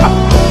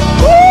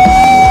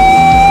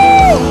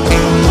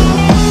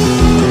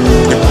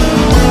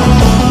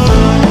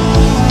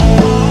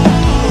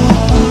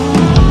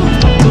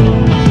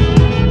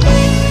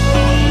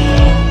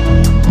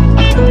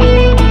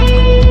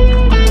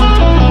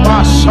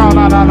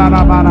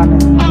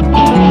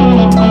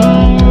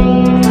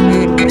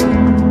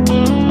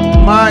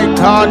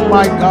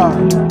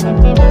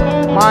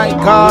 my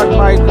God,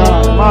 my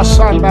God.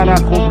 Masandara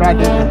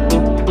kubrade,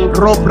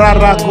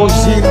 robrara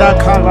kozina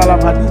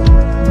kalalamadi,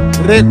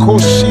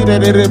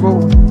 rekoshire rebo,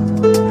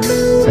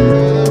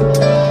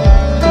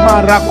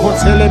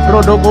 marakotele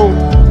prodogo,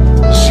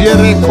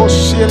 jere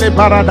koshile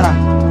barada,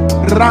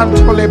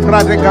 rantole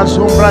brade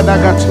gazombrada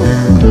gato,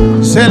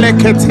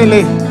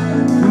 zeleketele,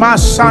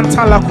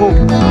 masantalako,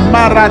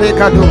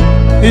 maradegado.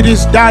 It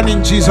is done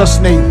in Jesus'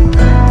 name.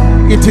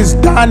 It is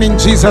done in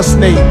Jesus'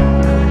 name.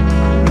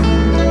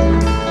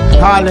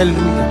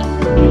 Hallelujah.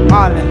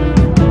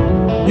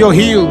 Hallelujah. You're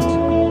healed.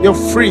 You're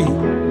free.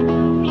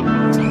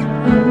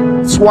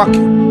 It's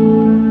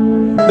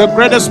working. The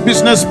greatest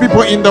business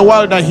people in the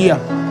world are here.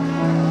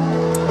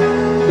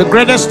 The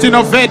greatest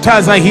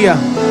innovators are here.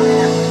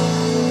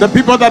 The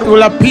people that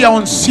will appear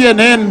on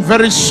CNN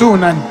very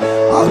soon and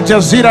Al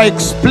Jazeera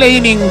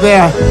explaining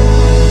their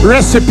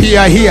recipe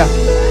are here.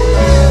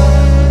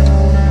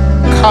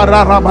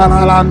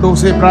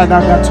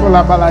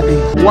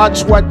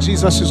 Watch what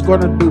Jesus is going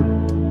to do.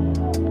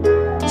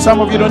 Some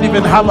of you don't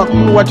even have a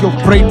clue what you've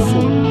prayed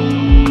for.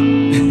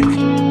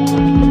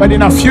 But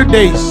in a few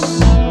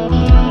days,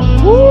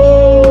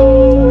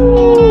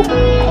 woo,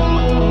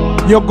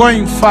 you're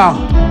going far.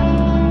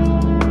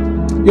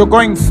 You're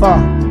going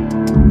far.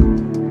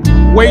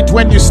 Wait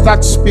when you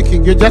start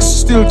speaking. You're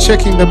just still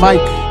checking the mic.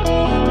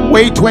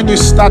 Wait when you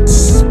start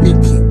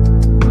speaking.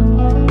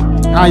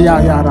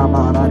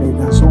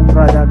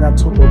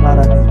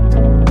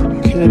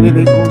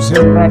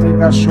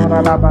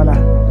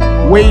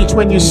 Wait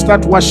when you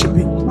start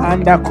worshiping.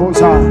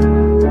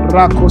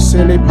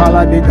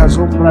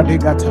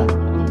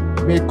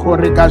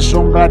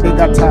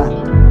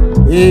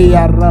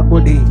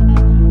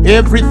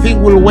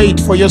 Everything will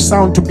wait for your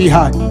sound to be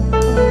heard.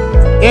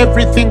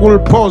 Everything will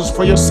pause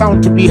for your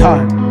sound to be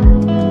heard.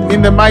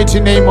 In the mighty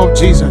name of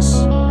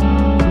Jesus.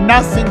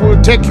 Nothing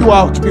will take you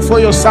out before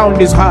your sound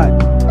is heard.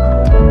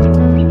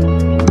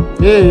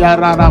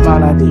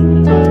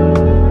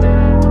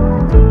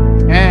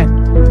 And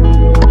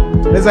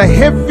there's a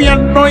heavy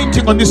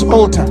anointing on this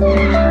altar.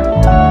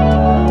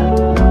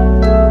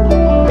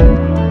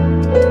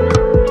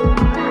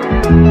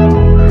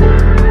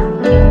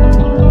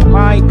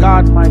 My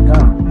God, my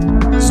God.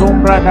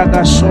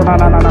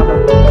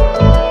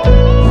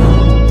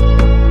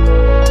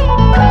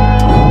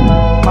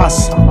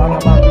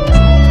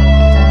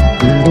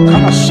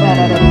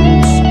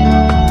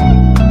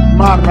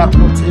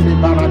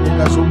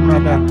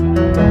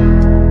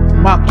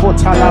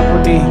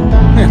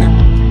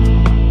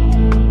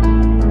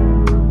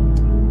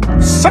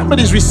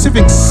 Somebody's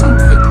receiving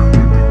something.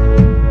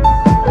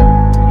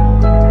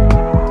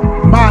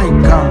 My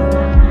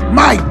God,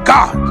 my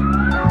God.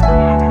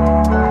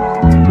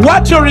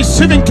 What you're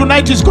receiving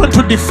tonight is going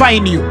to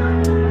define you.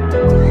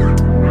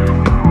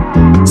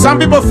 Some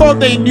people thought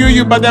they knew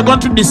you, but they're going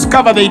to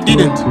discover they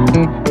didn't.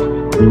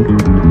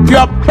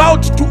 You're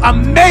about to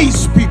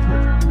amaze people.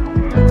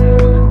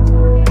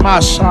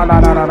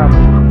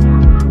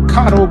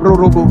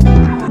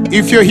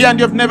 If you're here and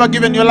you've never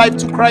given your life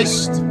to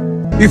Christ,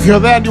 if you're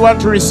there and you want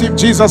to receive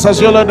Jesus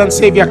as your Lord and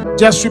Savior,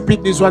 just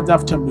repeat these words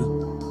after me.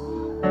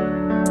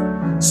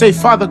 Say,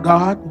 Father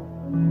God,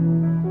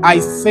 I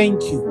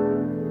thank you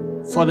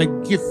for the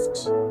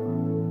gift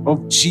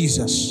of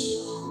Jesus.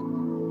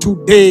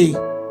 Today,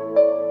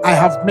 I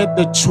have made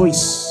the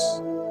choice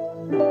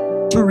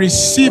to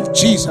receive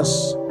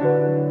Jesus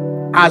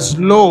as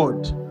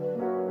Lord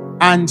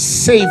and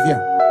Savior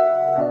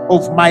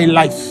of my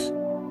life.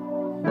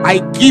 I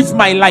give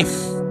my life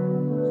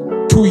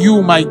to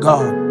you, my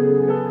God,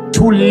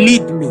 to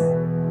lead me,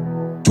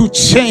 to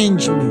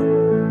change me,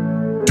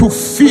 to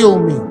fill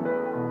me,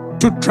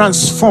 to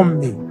transform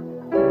me.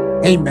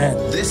 Amen.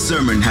 This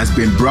sermon has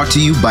been brought to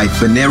you by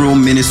Phaneroo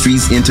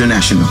Ministries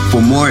International.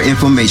 For more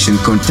information,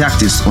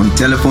 contact us on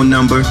telephone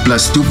number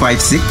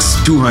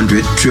 +256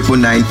 200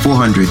 999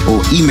 400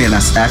 or email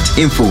us at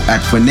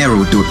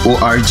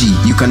info@phaneroo.org.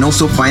 You can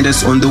also find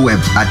us on the web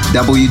at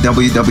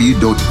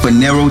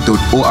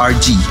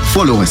www.phaneroo.org.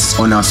 Follow us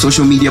on our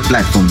social media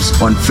platforms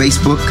on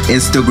Facebook,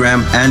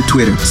 Instagram, and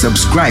Twitter.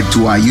 Subscribe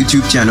to our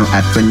YouTube channel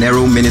at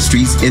Phaneroo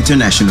Ministries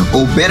International.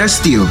 Or better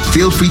still,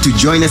 feel free to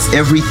join us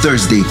every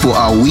Thursday for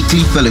our weekly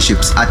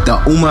fellowships at the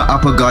Uma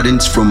Upper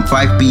Gardens from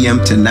 5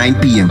 p.m. to 9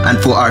 p.m. and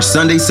for our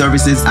Sunday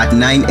services at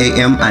 9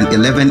 a.m. and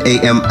 11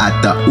 a.m.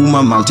 at the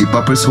Uma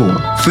Multipurpose Hall.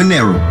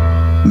 Phaneroo,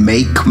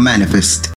 make manifest.